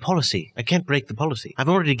 Look, it's a policy. I can't break the policy. I'm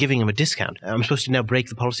already giving him a discount. I'm supposed to now break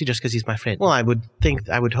the policy just because he's my friend. Well, I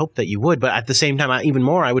would hope that you would, but at the same time, even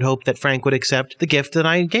more, I would hope that Frank would accept the gift that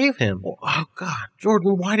I gave him. Oh God,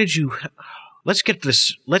 Jordan, why did you? Let's get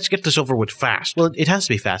this over with fast. Well, it has to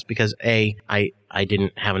be fast because I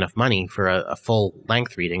didn't have enough money for a full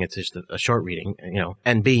length reading. It's just a short reading,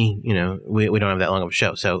 and B, we don't have that long of a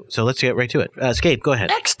show. So let's get right to it. Scape, go ahead.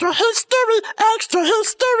 Extra history, extra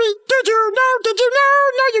history. Did you know? Did you know?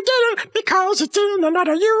 No, you didn't, because it's in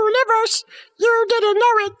another universe. You didn't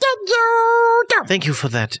know it, did you? Don't. Thank you for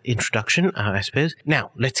that introduction, I suppose.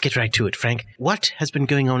 Now, let's get right to it, Frank. What has been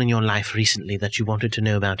going on in your life recently that you wanted to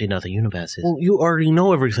know about in other universes? Well, you already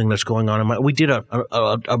know everything that's going on. We did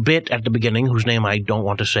a bit at the beginning, whose name I don't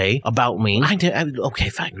want to say, about me. Okay,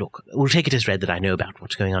 fine. Look, we'll take it as read that I know about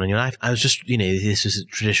what's going on in your life. I was just, this is a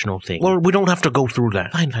traditional thing. Well, we don't have to go through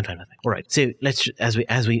that. Fine. All right. So let's, as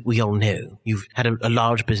we all know, you've had a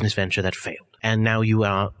large business venture that failed. And now you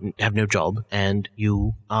have no job, and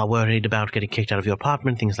you are worried about getting kicked out of your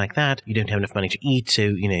apartment, things like that. You don't have enough money to eat, so,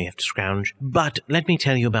 you have to scrounge. But let me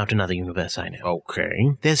tell you about another universe I know.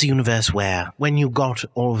 Okay. There's a universe where, when you got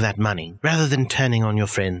all of that money, rather than turning on your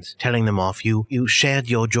friends, telling them off, you shared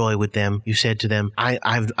your joy with them. You said to them,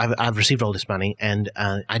 I've received all this money, and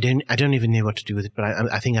I don't even know what to do with it, but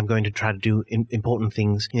I think I'm going to try to do important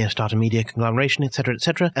things, start a media conglomeration, etc.,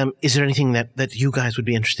 etc. Is there anything that you guys would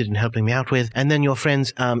be interested in helping me out with? And then your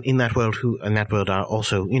friends in that world are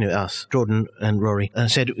also, us, Jordan and Rory,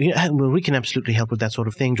 said, well, we can absolutely help with that sort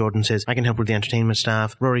of thing. Jordan says, I can help with the entertainment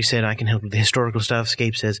stuff. Rory said, I can help with the historical stuff.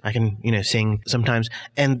 Scape says, I can, sing sometimes.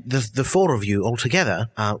 And the four of you all together,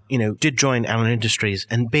 did join Allen Industries.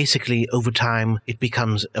 And basically, over time, it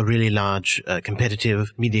becomes a really large,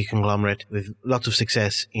 competitive media conglomerate with lots of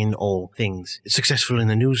success in all things. Successful in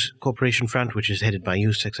the news corporation front, which is headed by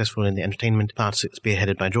you. Successful in the entertainment part,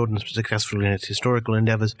 spearheaded by Jordan. Successful in its historical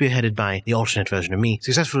endeavors, spearheaded by the alternate version of me.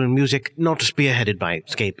 Successful in music, not spearheaded by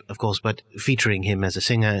Scape, of course, but featuring him as a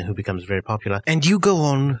singer who becomes very popular. And you go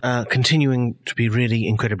on continuing to be really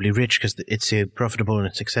incredibly rich because it's so profitable and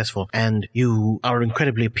it's successful. And you are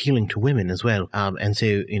incredibly appealing to women as well. And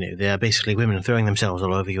so, there are basically women throwing themselves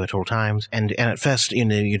all over you at all times. And at first,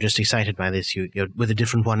 you're just excited by this. You're with a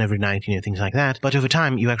different one every night, things like that. But over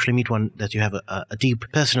time, you actually meet one that you have a deep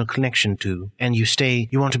personal connection to. And you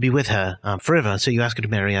want to be with her forever, so you ask her to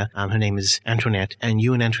marry her. Her name is Antoinette, and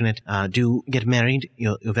you and Antoinette do get married.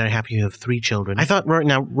 You're very happy. You have 3 children. I thought,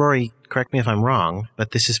 Rory, correct me if I'm wrong,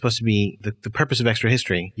 but this is supposed to be the purpose of extra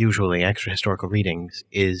history, usually extra historical readings,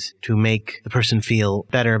 is to make the person feel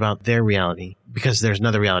better about their reality. because there's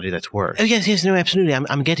another reality that's worse. Oh, yes, no, absolutely.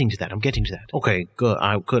 I'm getting to that. Okay, good.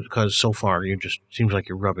 Good, because so far you just seems like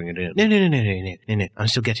you're rubbing it in. No. I'm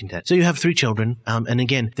still getting to that. So you have 3 children, and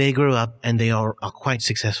again, they grow up and they are quite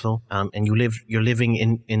successful, and you're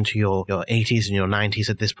living into your 80s and your 90s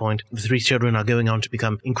at this point. The 3 children are going on to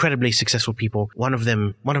become incredibly successful people. One of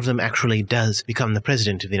them actually does become the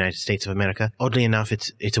president of the United States of America. Oddly enough,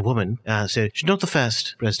 it's a woman. So she's not the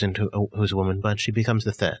first president who's a woman, but she becomes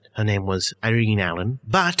the 3rd. Her name was Irene Allen.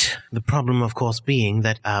 But the problem, of course, being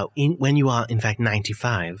that when you are in fact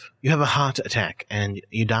 95, you have a heart attack and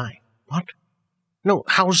you die. What? No,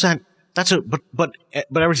 how's that? That's but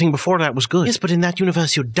everything before that was good. Yes, but in that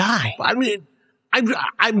universe you die. I mean,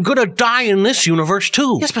 I'm gonna die in this universe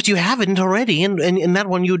too. Yes, but you haven't already, and in that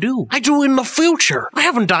one you do. I do in the future. I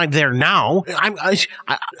haven't died there now.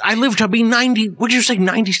 I live to be 90. What did you say?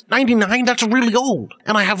 99? That's really old.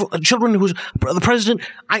 And I have children who's the president.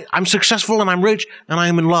 I'm successful and I'm rich and I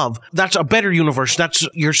am in love. That's a better universe.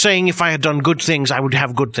 You're saying if I had done good things, I would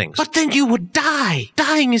have good things. But then you would die.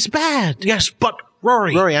 Dying is bad. Yes, but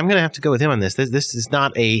Rory, I'm going to have to go with him on this. This is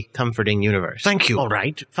not a comforting universe. Thank you. All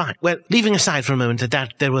right, fine. Well, leaving aside for a moment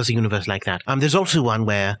that there was a universe like that, there's also one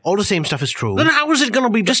where all the same stuff is true. Then how is it going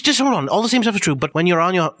to be? Just hold on. All the same stuff is true, but when you're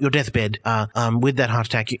on your deathbed, with that heart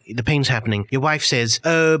attack, the pain's happening. Your wife says,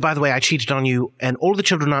 "Oh, by the way, I cheated on you, and all the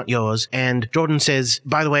children aren't yours." And Jordan says,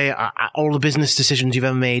 "By the way, all the business decisions you've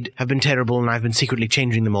ever made have been terrible, and I've been secretly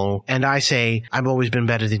changing them all." And I say, "I've always been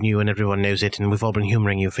better than you, and everyone knows it, and we've all been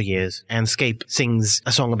humoring you for years." And Scape sings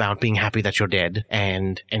a song about being happy that you're dead,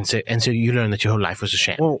 and so you learn that your whole life was a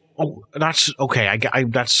sham. Well, that's okay.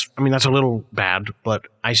 That's a little bad, but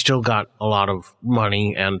I still got a lot of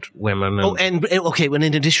money and women. Okay. Well,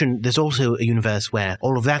 in addition, there's also a universe where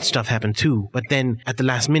all of that stuff happened too. But then at the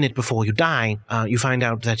last minute before you die, you find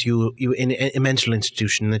out that you in a mental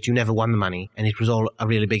institution, that you never won the money, and it was all a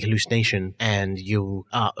really big hallucination, and you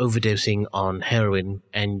are overdosing on heroin,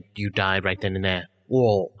 and you die right then and there.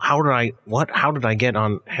 Well, how did I get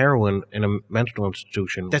on heroin in a mental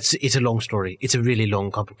institution? It's a long story. It's a really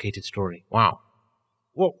long, complicated story. Wow.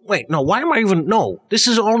 Well, wait, no, why am I even, no, this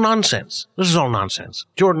is all nonsense.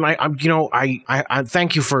 Jordan, I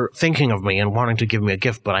thank you for thinking of me and wanting to give me a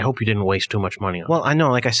gift, but I hope you didn't waste too much money on it. Well, I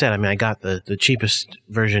know, like I said, I got the cheapest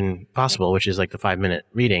version possible, which is like the 5-minute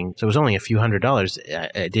reading, so it was only a few $100s.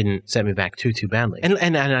 It didn't set me back too badly.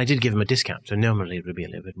 And I did give him a discount, so normally it would be a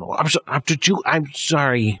little bit more. I'm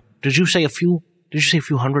sorry, did you say a few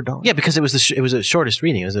 $100s? Yeah, because it was the shortest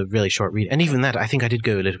reading. It was a really short reading. And even that, I think I did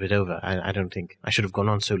go a little bit over. I don't think I should have gone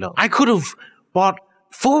on so low. I could have bought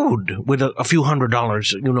food with a few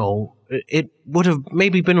 $100s, It would have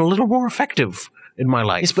maybe been a little more effective in my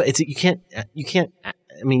life. Yes, but you can't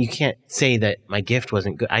say that my gift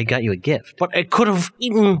wasn't good. I got you a gift. But I could have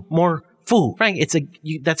eaten more food. Frank,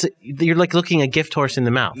 you're like looking a gift horse in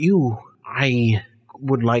the mouth. I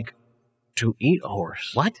would like to eat a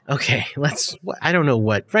horse. What? Okay, I don't know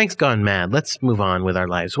what. Frank's gone mad. Let's move on with our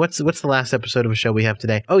lives. What's the last episode of a show we have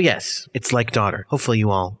today? Oh yes, it's Like Daughter. Hopefully you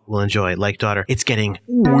all will enjoy Like Daughter. It's getting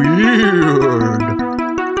weird.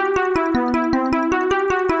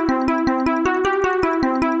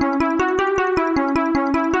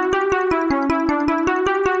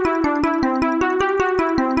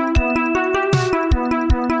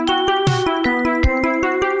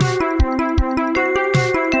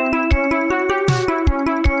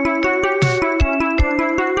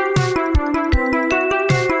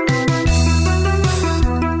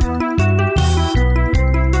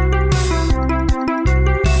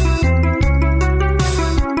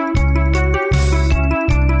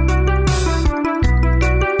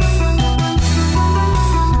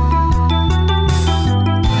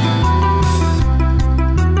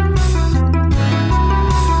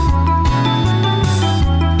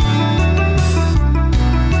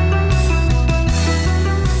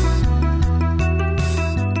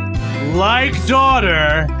 Like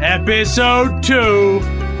Daughter, Episode 2,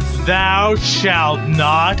 Thou Shalt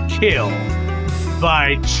Not Kill,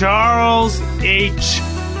 by Charles H.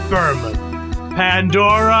 Berman.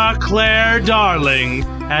 Pandora Claire Darling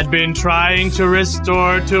had been trying to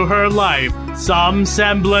restore to her life some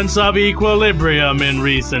semblance of equilibrium in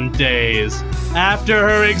recent days, after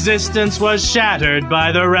her existence was shattered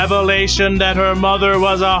by the revelation that her mother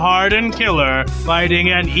was a hardened killer fighting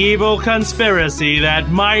an evil conspiracy that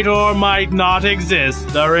might or might not exist.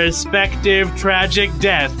 The respective tragic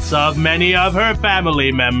deaths of many of her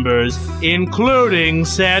family members, including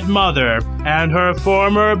said mother, and her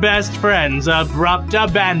former best friend's abrupt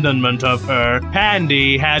abandonment of her,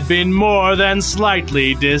 Pandy had been more than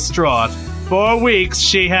slightly distraught. For weeks,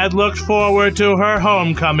 she had looked forward to her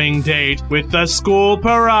homecoming date with the school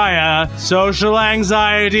pariah, social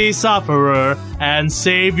anxiety sufferer, and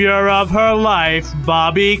savior of her life,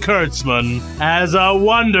 Bobby Kurtzman, as a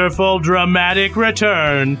wonderful dramatic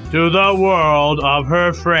return to the world of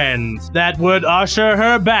her friends that would usher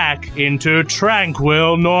her back into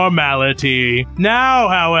tranquil normality. Now,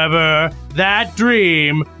 however, that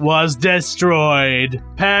dream was destroyed.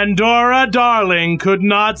 Pandora Darling could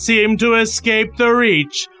not seem to escape the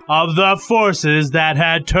reach of the forces that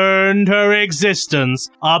had turned her existence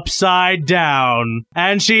upside down,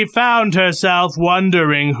 and she found herself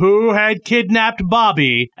wondering who had kidnapped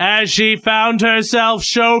Bobby as she found herself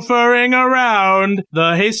chauffeuring around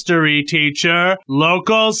the history teacher,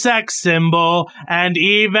 local sex symbol, and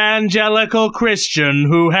evangelical Christian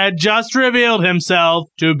who had just revealed himself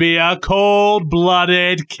to be a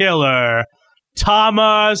cold-blooded killer.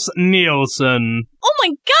 Thomas Nielsen. Oh my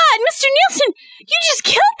god, Mr. Nielsen! You just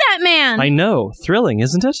killed that man! I know. Thrilling,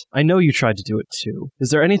 isn't it? I know you tried to do it too.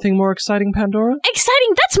 Is there anything more exciting, Pandora?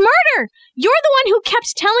 Exciting? That's murder! You're the one who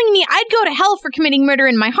kept telling me I'd go to hell for committing murder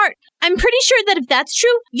in my heart. I'm pretty sure that if that's true,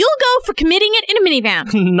 you'll go for committing it in a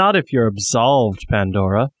minivan. Not if you're absolved,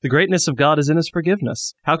 Pandora. The greatness of God is in his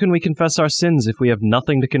forgiveness. How can we confess our sins if we have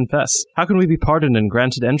nothing to confess? How can we be pardoned and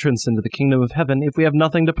granted entrance into the kingdom of heaven if we have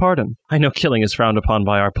nothing to pardon? I know killing is frowned upon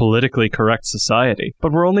by our politically correct society,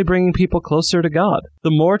 but we're only bringing people closer to God. The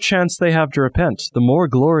more chance they have to repent, the more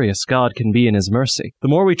glorious God can be in his mercy. The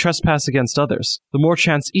more we trespass against others, the more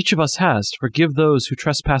chance each of us has to forgive those who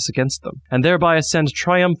trespass against them, and thereby ascend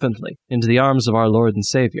triumphantly into the arms of our Lord and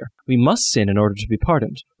Savior. We must sin in order to be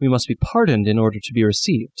pardoned. We must be pardoned in order to be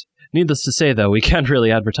received. Needless to say, though, we can't really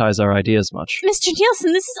advertise our ideas much. Mr.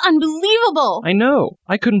 Nielsen, this is unbelievable! I know.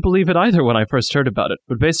 I couldn't believe it either when I first heard about it,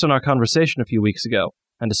 but based on our conversation a few weeks ago,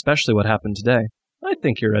 and especially what happened today, I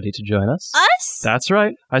think you're ready to join us. Us? That's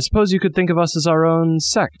right. I suppose you could think of us as our own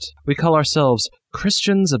sect. We call ourselves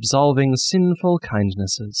Christians Absolving Sinful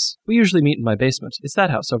Kindnesses. We usually meet in my basement. It's that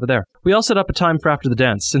house over there. We all set up a time for after the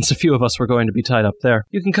dance, since a few of us were going to be tied up there.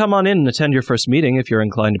 You can come on in and attend your first meeting if you're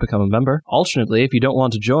inclined to become a member. Alternately, if you don't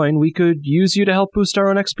want to join, we could use you to help boost our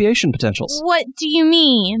own expiation potentials. What do you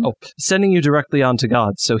mean? Oh, sending you directly on to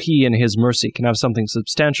God, so he in his mercy can have something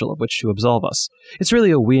substantial of which to absolve us. It's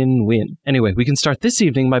really a win-win. Anyway, we can start this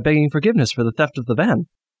evening by begging forgiveness for the theft of the van.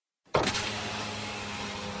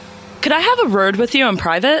 Could I have a word with you in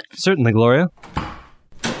private? Certainly, Gloria.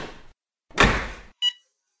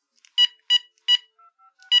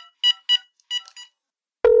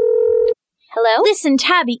 Hello? Listen,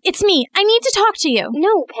 Tabby, it's me. I need to talk to you.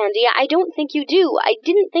 No, Pandia, I don't think you do. I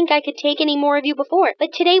didn't think I could take any more of you before, but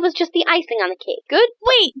today was just the icing on the cake. Good?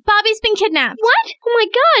 Wait, Bobby's been kidnapped. What? Oh my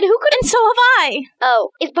god, who could— And so have I. Oh,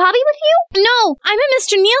 is Bobby with you? No, I'm at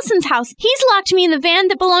Mr. Nielsen's house. He's locked me in the van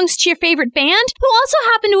that belongs to your favorite band, who also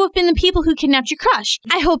happen to have been the people who kidnapped your crush.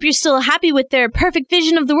 I hope you're still happy with their perfect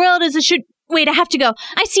vision of the world as it should— Wait, I have to go.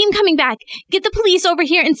 I see him coming back. Get the police over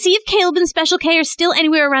here and see if Caleb and Special K are still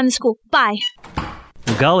anywhere around the school. Bye.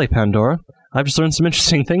 Golly, Pandora. I've just learned some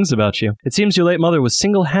interesting things about you. It seems your late mother was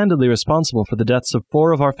single-handedly responsible for the deaths of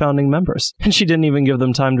 4 of our founding members, and she didn't even give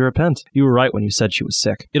them time to repent. You were right when you said she was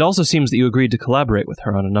sick. It also seems that you agreed to collaborate with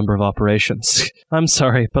her on a number of operations. I'm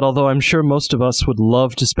sorry, but although I'm sure most of us would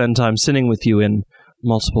love to spend time sinning with you in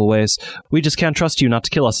multiple ways, we just can't trust you not to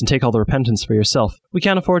kill us and take all the repentance for yourself. We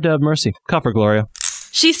can't afford to have mercy. Cover, Gloria.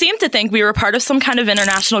 She seemed to think we were part of some kind of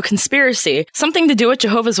international conspiracy, something to do with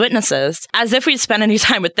Jehovah's Witnesses, as if we'd spend any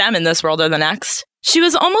time with them in this world or the next. She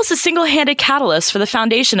was almost a single-handed catalyst for the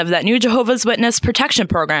foundation of that new Jehovah's Witness protection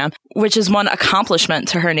program, which is one accomplishment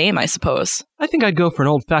to her name, I suppose. I think I'd go for an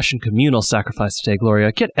old-fashioned communal sacrifice today,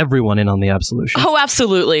 Gloria. Get everyone in on the absolution. Oh,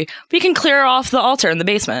 absolutely. We can clear off the altar in the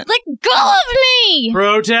basement. Let go of me!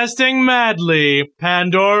 Protesting madly,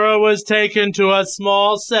 Pandora was taken to a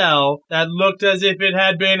small cell that looked as if it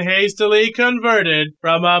had been hastily converted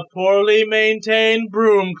from a poorly maintained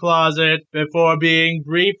broom closet before being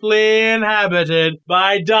briefly inhabited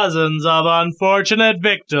by dozens of unfortunate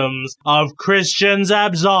victims of Christians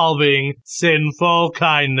absolving sinful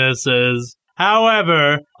kindnesses.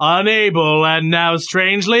 However, unable and now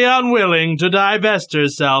strangely unwilling to divest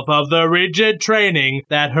herself of the rigid training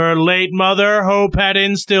that her late mother Hope had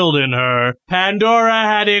instilled in her, Pandora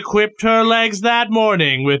had equipped her legs that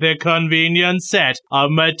morning with a convenient set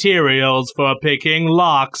of materials for picking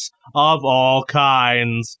locks, of all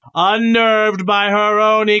kinds. Unnerved by her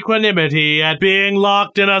own equanimity at being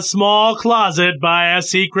locked in a small closet by a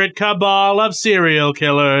secret cabal of serial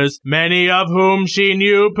killers, many of whom she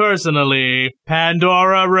knew personally,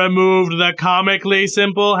 Pandora removed the comically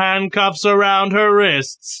simple handcuffs around her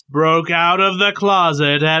wrists, broke out of the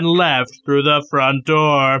closet, and left through the front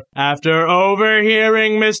door. After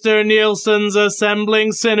overhearing Mr. Nielsen's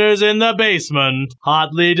assembling sinners in the basement,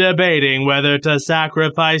 hotly debating whether to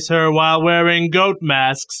sacrifice her while wearing goat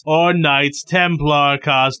masks or Knights Templar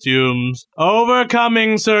costumes.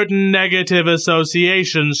 Overcoming certain negative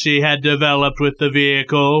associations she had developed with the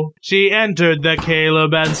vehicle, she entered the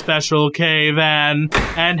Caleb and Special K van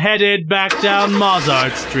and headed back down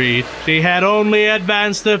Mozart Street. She had only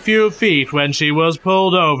advanced a few feet when she was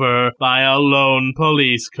pulled over by a lone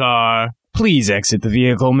police car. Please exit the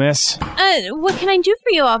vehicle, miss. What can I do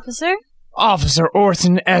for you, officer? Officer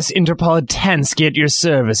Orson S. Interpolitansky at your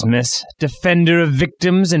service, miss. Defender of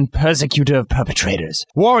victims and persecutor of perpetrators.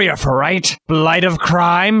 Warrior for right, blight of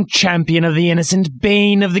crime, champion of the innocent,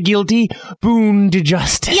 bane of the guilty, boon to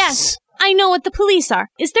justice. Yes, I know what the police are.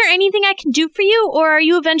 Is there anything I can do for you, or are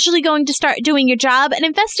you eventually going to start doing your job and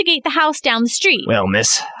investigate the house down the street? Well,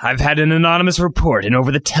 miss, I've had an anonymous report in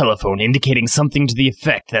over the telephone indicating something to the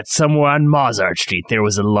effect that somewhere on Mozart Street there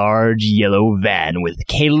was a large yellow van with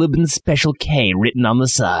Caleb and Special K written on the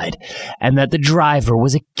side, and that the driver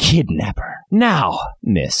was a kidnapper. Now,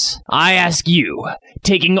 miss, I ask you,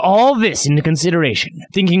 taking all this into consideration,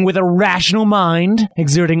 thinking with a rational mind,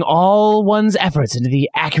 exerting all one's efforts into the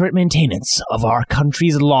accurate maintenance of our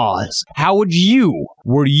country's laws, how would you,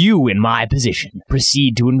 were you in my position,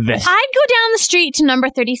 proceed to investigate? I'd go down the street to number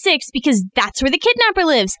 36 because that's where the kidnapper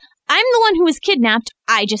lives. I'm the one who was kidnapped.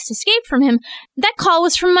 I just escaped from him. That call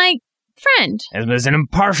was from my friend. As an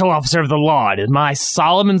impartial officer of the law, it is my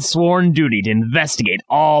solemn and sworn duty to investigate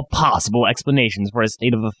all possible explanations for a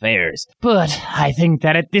state of affairs. But I think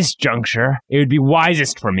that at this juncture, it would be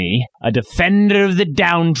wisest for me, a defender of the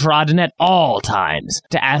downtrodden at all times,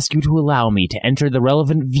 to ask you to allow me to enter the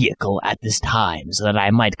relevant vehicle at this time so that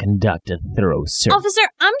I might conduct a thorough search. Officer,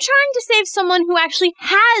 I'm trying to save someone who actually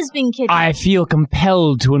has been kidnapped. I feel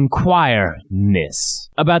compelled to inquire, miss,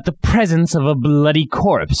 about the presence of a bloody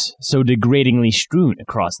corpse so degradingly strewn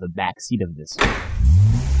across the back seat of this.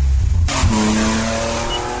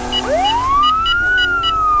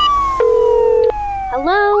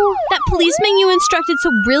 Hello? That policeman you instructed so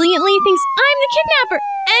brilliantly thinks I'm the kidnapper,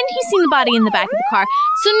 and he's seen the body in the back of the car.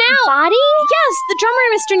 So now... Body? Yes, the drummer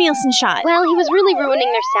Mr. Nielsen shot. Well, he was really ruining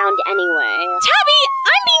their sound anyway. Tabby,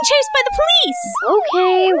 I'm being chased by the police!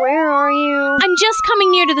 Okay, where are you? I'm just coming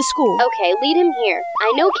near to the school. Okay, lead him here.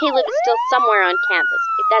 I know Caleb is still somewhere on campus.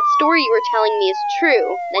 If that story you were telling me is true,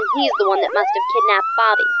 then he's the one that must have kidnapped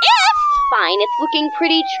Bobby. Fine, it's looking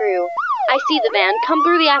pretty true. I see the van. Come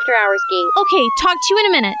through the after-hours gate. Okay, talk to you in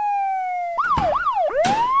a minute.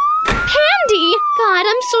 Pandy! God,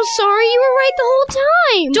 I'm so sorry you were right the whole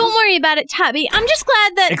time. Don't worry about it, Tabby. I'm just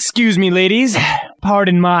glad that... Excuse me, ladies.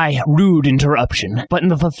 Pardon my rude interruption, but in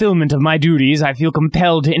the fulfillment of my duties, I feel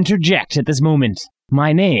compelled to interject at this moment.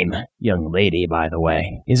 My name, young lady, by the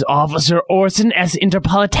way, is Officer Orson S.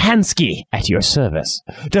 Interpolitansky, at your service.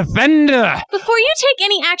 Defender! Before you take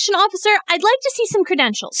any action, officer, I'd like to see some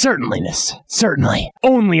credentials. Certainly, miss. Certainly.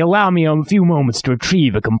 Only allow me a few moments to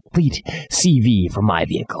retrieve a complete CV from my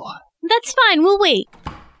vehicle. That's fine, we'll wait.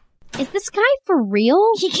 Is this guy for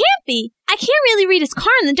real? He can't be. I can't really read his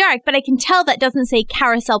car in the dark, but I can tell that doesn't say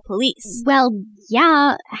Carousel Police. Well,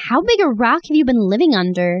 yeah. How big a rock have you been living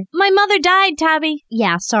under? My mother died, Tabby.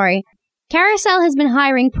 Yeah, sorry. Carousel has been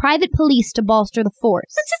hiring private police to bolster the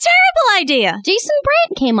force. That's a terrible idea. Jason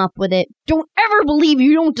Brandt came up with it. Don't ever believe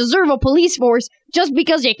you don't deserve a police force just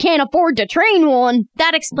because you can't afford to train one.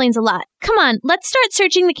 That explains a lot. Come on, let's start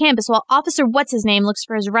searching the campus while Officer What's-His-Name looks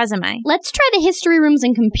for his resume. Let's try the history rooms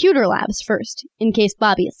and computer labs first, in case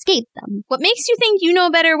Bobby escaped them. What makes you think you know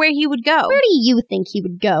better where he would go? Where do you think he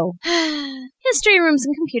would go? History rooms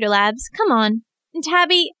and computer labs. Come on. And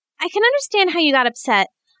Tabby, I can understand how you got upset.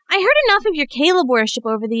 I heard enough of your Caleb worship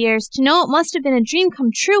over the years to know it must have been a dream come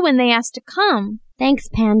true when they asked to come. Thanks,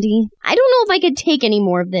 Pandy. I don't know if I could take any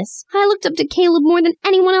more of this. I looked up to Caleb more than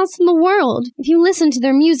anyone else in the world. If you listened to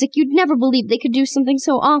their music, you'd never believe they could do something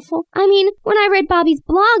so awful. I mean, when I read Bobby's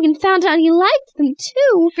blog and found out he liked them,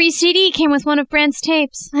 too. Free CD came with one of Brandt's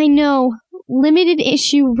tapes. I know. Limited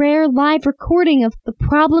issue, rare live recording of The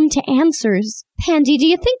Problem to Answers. Pandy, do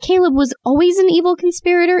you think Caleb was always an evil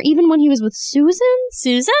conspirator, even when he was with Susan?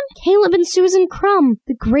 Susan? Caleb and Susan Crum,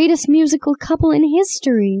 the greatest musical couple in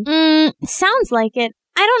history. Sounds like it.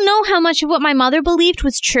 I don't know how much of what my mother believed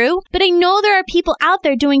was true, but I know there are people out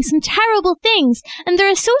there doing some terrible things, and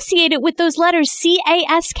they're associated with those letters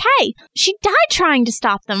CASK. She died trying to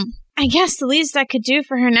stop them. I guess the least I could do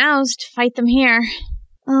for her now is to fight them here.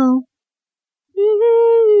 Oh.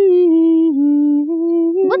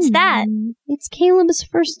 What's that? It's Caleb's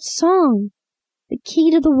first song. The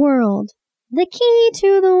key to the world. The key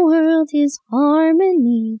to the world is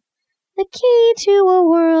harmony. The key to a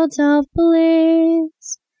world of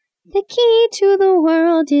bliss. The key to the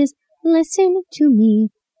world is listen to me,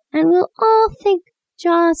 and we'll all think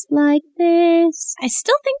just like this. I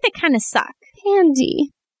still think they kind of suck.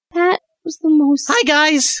 Pandy, that was the most... Hi,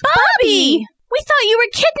 guys! Bobby! We thought you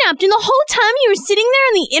were kidnapped, and the whole time you were sitting there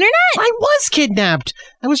on the internet? I was kidnapped!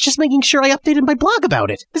 I was just making sure I updated my blog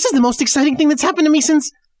about it. This is the most exciting thing that's happened to me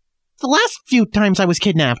since the last few times I was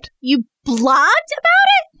kidnapped. You blogged about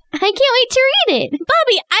it? I can't wait to read it.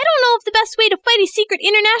 Bobby, I don't know if the best way to fight a secret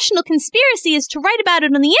international conspiracy is to write about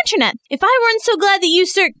it on the internet. If I weren't so glad that you,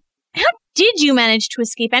 sir... How did you manage to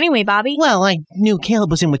escape anyway, Bobby? Well, I knew Caleb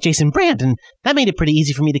was in with Jason Brandt, and that made it pretty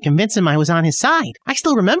easy for me to convince him I was on his side. I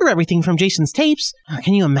still remember everything from Jason's tapes.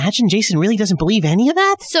 Can you imagine Jason really doesn't believe any of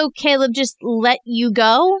that? So Caleb just let you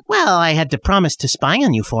go? Well, I had to promise to spy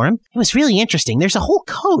on you for him. It was really interesting. There's a whole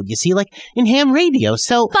code, you see, like in ham radio,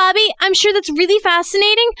 so... Bobby, I'm sure that's really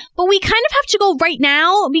fascinating, but we kind of have to go right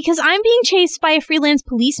now because I'm being chased by a freelance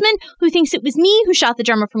policeman who thinks it was me who shot the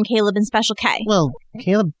drummer from Caleb and Special K. Well,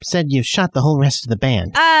 Caleb said you shot the whole rest of the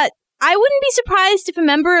band. I wouldn't be surprised if a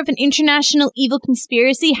member of an international evil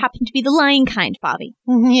conspiracy happened to be the lying kind, Bobby.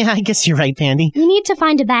 Yeah, I guess you're right, Pandy. We need to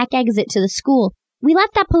find a back exit to the school. We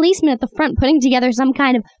left that policeman at the front putting together some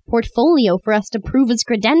kind of portfolio for us to prove his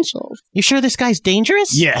credentials. You sure this guy's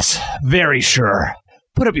dangerous? Yes, very sure.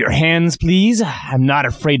 Put up your hands, please. I'm not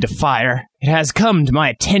afraid to fire. It has come to my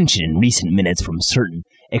attention in recent minutes from certain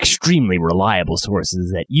extremely reliable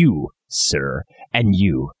sources that you, sir, and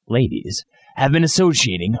you, ladies, have been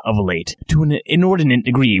associating, of late, to an inordinate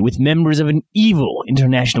degree with members of an evil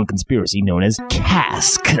international conspiracy known as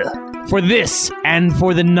CASK. For this, and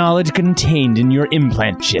for the knowledge contained in your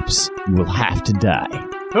implant chips, you will have to die.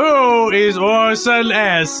 Who is Orson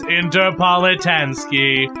S.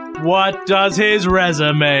 Interpolitansky? What does his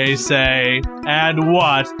resume say? And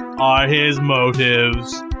what are his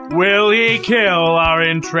motives? Will he kill our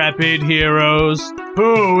intrepid heroes?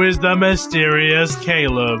 Who is the mysterious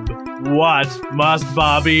Caleb? What must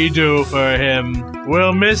Bobby do for him?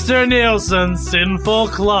 Will Mr. Nielsen's sinful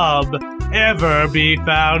club ever be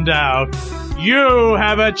found out? You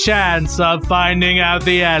have a chance of finding out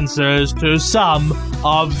the answers to some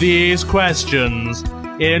of these questions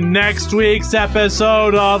in next week's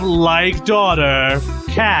episode of Like Daughter,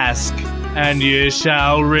 Cask, and ye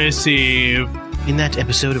shall receive. In that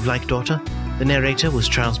episode of Like Daughter, the narrator was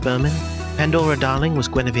Charles Berman, Pandora Darling was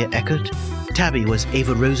Guinevere Eckert, Tabby was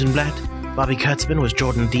Ava Rosenblatt, Bobby Kurtzman was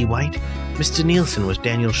Jordan D. White, Mr. Nielsen was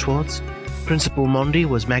Daniel Schwartz, Principal Mondi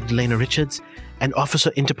was Magdalena Richards, and Officer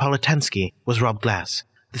Interpolitansky was Rob Glass.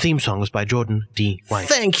 The theme song was by Jordan D. White.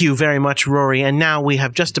 Thank you very much, Rory. And now we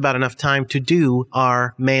have just about enough time to do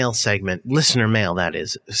our mail segment. Listener mail, that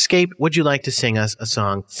is. Escape, would you like to sing us a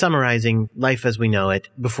song summarizing life as we know it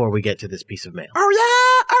before we get to this piece of mail? Oh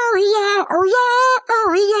yeah, oh yeah, oh yeah,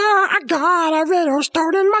 oh yeah, I got a riddle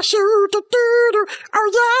stone in my shoe. Do-do-do.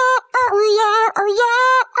 Oh yeah, oh yeah, oh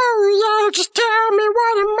yeah, oh yeah, just tell me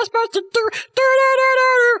what am I supposed to do.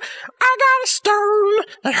 Do-do-do-do-do. I got a stone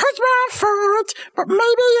that hurts my foot, but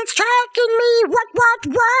maybe it's tracking me. What?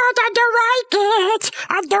 I don't like it.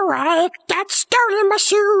 I don't like that stone in my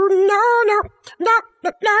shoe. No.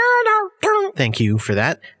 Thank you for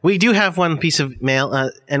that. We do have one piece of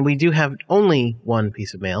mail, and we do have only one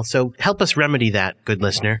piece of mail, so help us remedy that, good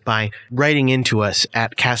listener, by writing into us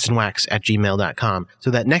at castandwax@gmail.com,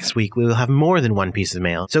 so that next week we will have more than one piece of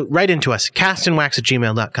mail. So write into us,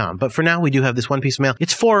 castandwax@gmail.com. But for now, we do have this one piece of mail.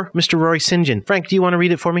 It's for Mr. Rory St. John. Frank, do you want to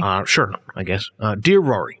read it for me? Sure, I guess. Dear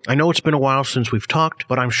Rory, I know it's been a while since we've talked,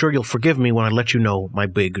 but I'm sure you'll forgive me when I let you know my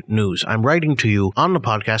big news. I'm writing to you on the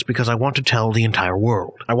podcast because I want to tell the entire world.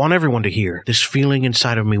 I want everyone to hear. This feeling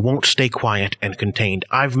inside of me won't stay quiet and contained.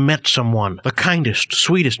 I've met someone, the kindest,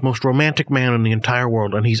 sweetest, most romantic man in the entire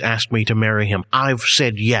world, and he's asked me to marry him. I've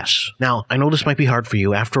said yes. Now, I know this might be hard for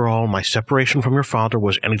you. After all, my separation from your father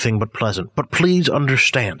was anything but pleasant. But please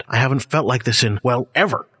understand, I haven't felt like this in, well,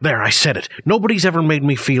 ever. There, I said it. Nobody's ever made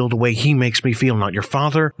me feel the way he makes me feel. Not your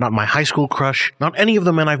father, not my high school crush, not any of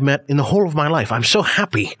the men I've met in the whole of my life. I'm so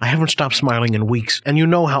happy. I haven't stopped smiling in weeks, and you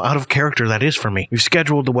know how out of character that is is for me. We've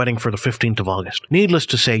scheduled the wedding for the 15th of August. Needless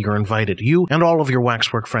to say, you're invited. You and all of your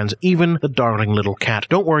waxwork friends, even the darling little cat.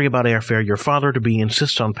 Don't worry about airfare. Your father-to-be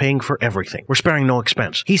insists on paying for everything. We're sparing no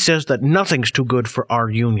expense. He says that nothing's too good for our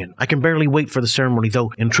union. I can barely wait for the ceremony,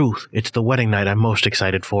 though, in truth, it's the wedding night I'm most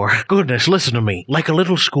excited for. Goodness, listen to me. Like a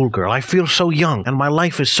little schoolgirl, I feel so young, and my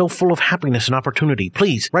life is so full of happiness and opportunity.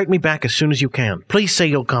 Please, write me back as soon as you can. Please say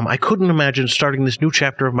you'll come. I couldn't imagine starting this new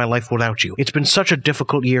chapter of my life without you. It's been such a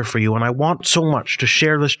difficult year for you, and I want so much to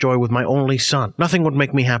share this joy with my only son. Nothing would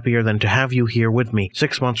make me happier than to have you here with me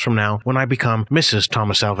 6 months from now when I become Mrs.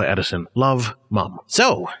 Thomas Alva Edison. Love, Mom.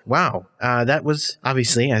 So, wow. That was,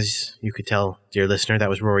 obviously, as you could tell, dear listener, that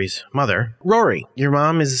was Rory's mother. Rory, your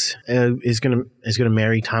mom is gonna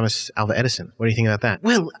marry Thomas Alva Edison. What do you think about that?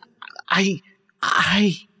 Well,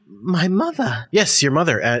 my mother. Yes, your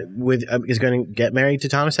mother is going to get married to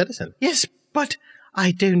Thomas Edison. Yes, but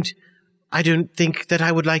I don't think that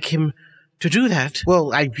I would like him to do that.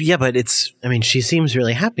 Well, she seems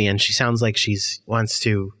really happy, and she sounds like she wants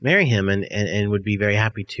to marry him and would be very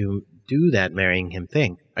happy to do that marrying him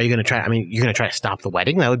thing. Are you going to try, you're going to try to stop the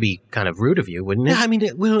wedding? That would be kind of rude of you, wouldn't it?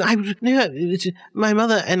 It's my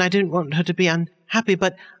mother, and I don't want her to be unhappy,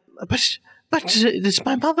 but it's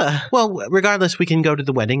my mother. Well, regardless, we can go to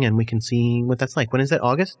the wedding and we can see what that's like. When is that,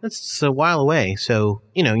 August? That's a while away, so,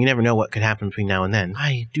 you never know what could happen between now and then.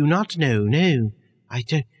 I do not know, no. I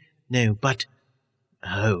don't know, but...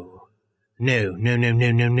 Oh. No,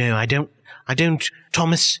 I don't,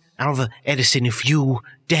 Thomas Alva Edison, if you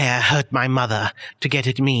dare hurt my mother to get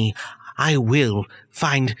at me, I will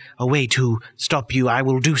find a way to stop you. I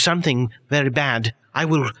will do something very bad. I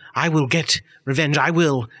will get revenge. I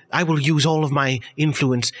will use all of my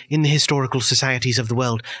influence in the historical societies of the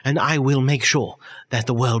world, and I will make sure that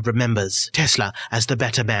the world remembers Tesla as the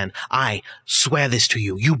better man. I swear this to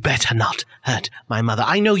you. You better not hurt my mother.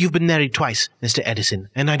 I know you've been married twice, Mr. Edison,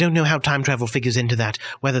 and I don't know how time travel figures into that,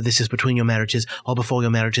 whether this is between your marriages or before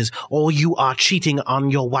your marriages, or you are cheating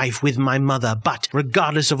on your wife with my mother. But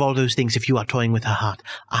regardless of all those things, if you are toying with her heart,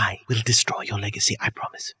 I will destroy your legacy. I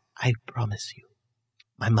promise. I promise you.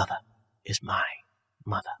 My mother is my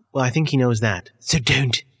mother. Well, I think he knows that. So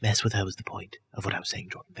don't mess with her was the point of what I was saying,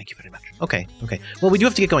 Jordan. Thank you very much. Okay. Well, we do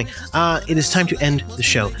have to get going. It is time to end the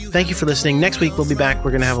show. Thank you for listening. Next week, we'll be back.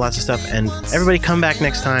 We're going to have lots of stuff, and everybody come back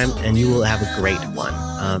next time, and you will have a great one.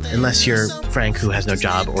 Unless you're Frank, who has no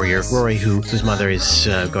job, or you're Rory, whose mother is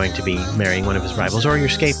going to be marrying one of his rivals, or you're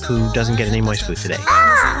Scape, who doesn't get any moist food today.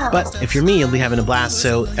 But if you're me, you'll be having a blast.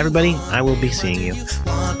 So, everybody, I will be seeing you.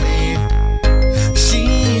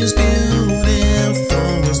 She's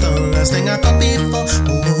beautiful, was the last thing I thought before.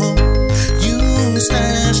 Oh, you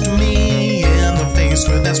smashed me in the face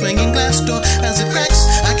with that swinging glass door. As it cracks,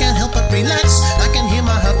 I can't help but relax. I can hear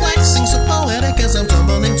my heart waxing so poetic as I'm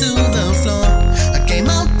tumbling to the floor. I came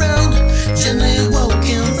around, gently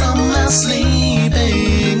woken from my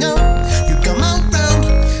sleeping. Oh, you come around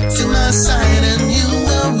to my side and you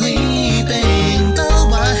were weeping. Though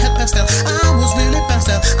I had passed out, I was really passed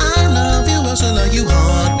out. I love you, Ursula, you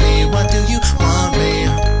haunt me. What do you want me?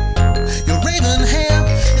 Your raven hair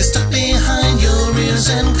is tucked behind your ears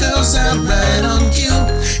and curls out right on cue.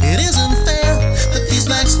 It isn't fair that these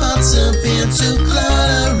black spots appear to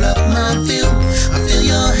clutter up my view. I feel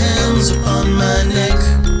your hands upon my neck,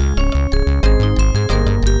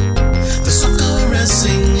 the soft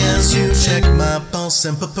caressing as you check my pulse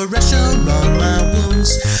and put pressure on my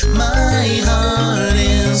wounds. My heart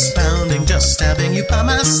is pounding just having you by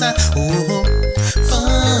my side. Oh,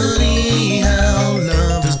 funny how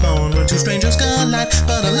love is born when two strangers collide.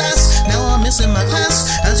 But alas, now I'm missing my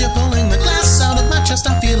class. As you're pulling the glass out of my chest,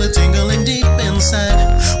 I feel it tingling deep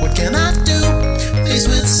inside. What can I do, faced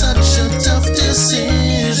with such a tough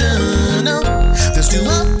decision? Oh, there's two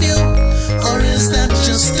of you, or is that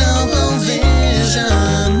just double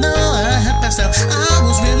vision? No, I had passed out, I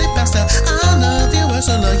was really passed out. I love you,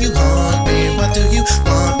 Ursula, you haunt me. What do you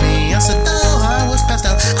want me? I said, oh, I was passed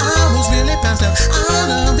out, I was really passed out. I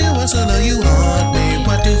love you, Ursula, you haunt me.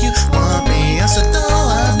 What do you want me? I said, oh,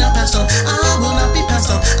 I've now passed on, I will not be passed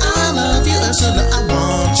on. I love you, Ursula, I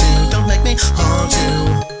want you. Don't make me haunt you.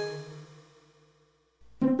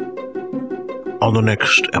 On the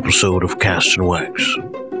next episode of Cast and Wax.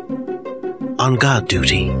 On guard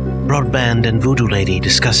duty, Broadband and Voodoo Lady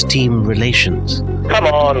discuss team relations. Come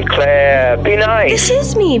on, Claire, be nice. This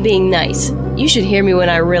is me being nice. You should hear me when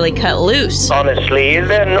I really cut loose. Honestly, is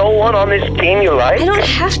there no one on this team you like? I don't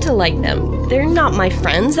have to like them. They're not my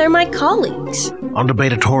friends, they're my colleagues. On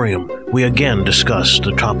Debatorium, we again discussed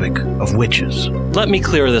the topic of witches. Let me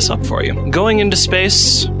clear this up for you. Going into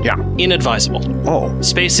space? Yeah. Inadvisable. Oh.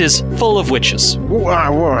 Space is full of witches.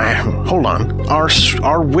 Hold on.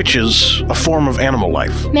 Are witches a form of animal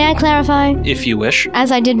life? May I clarify? If you wish.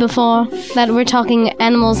 As I did before, that we're talking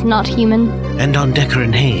animals, not human. And on Decker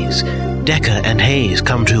and Hayes, Decker and Hayes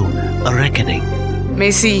come to a reckoning.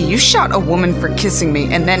 Macy, you shot a woman for kissing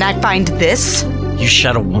me, and then I find this? You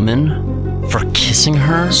shot a woman? For kissing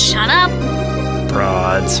her? Shut up.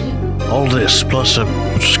 Broads. All this plus a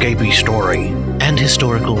scapy story and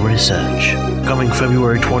historical research. Coming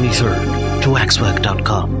February 23rd to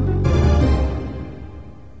waxwork.com.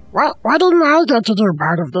 Why didn't I get to do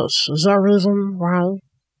part of this? Is there a reason why?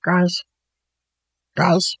 Guys?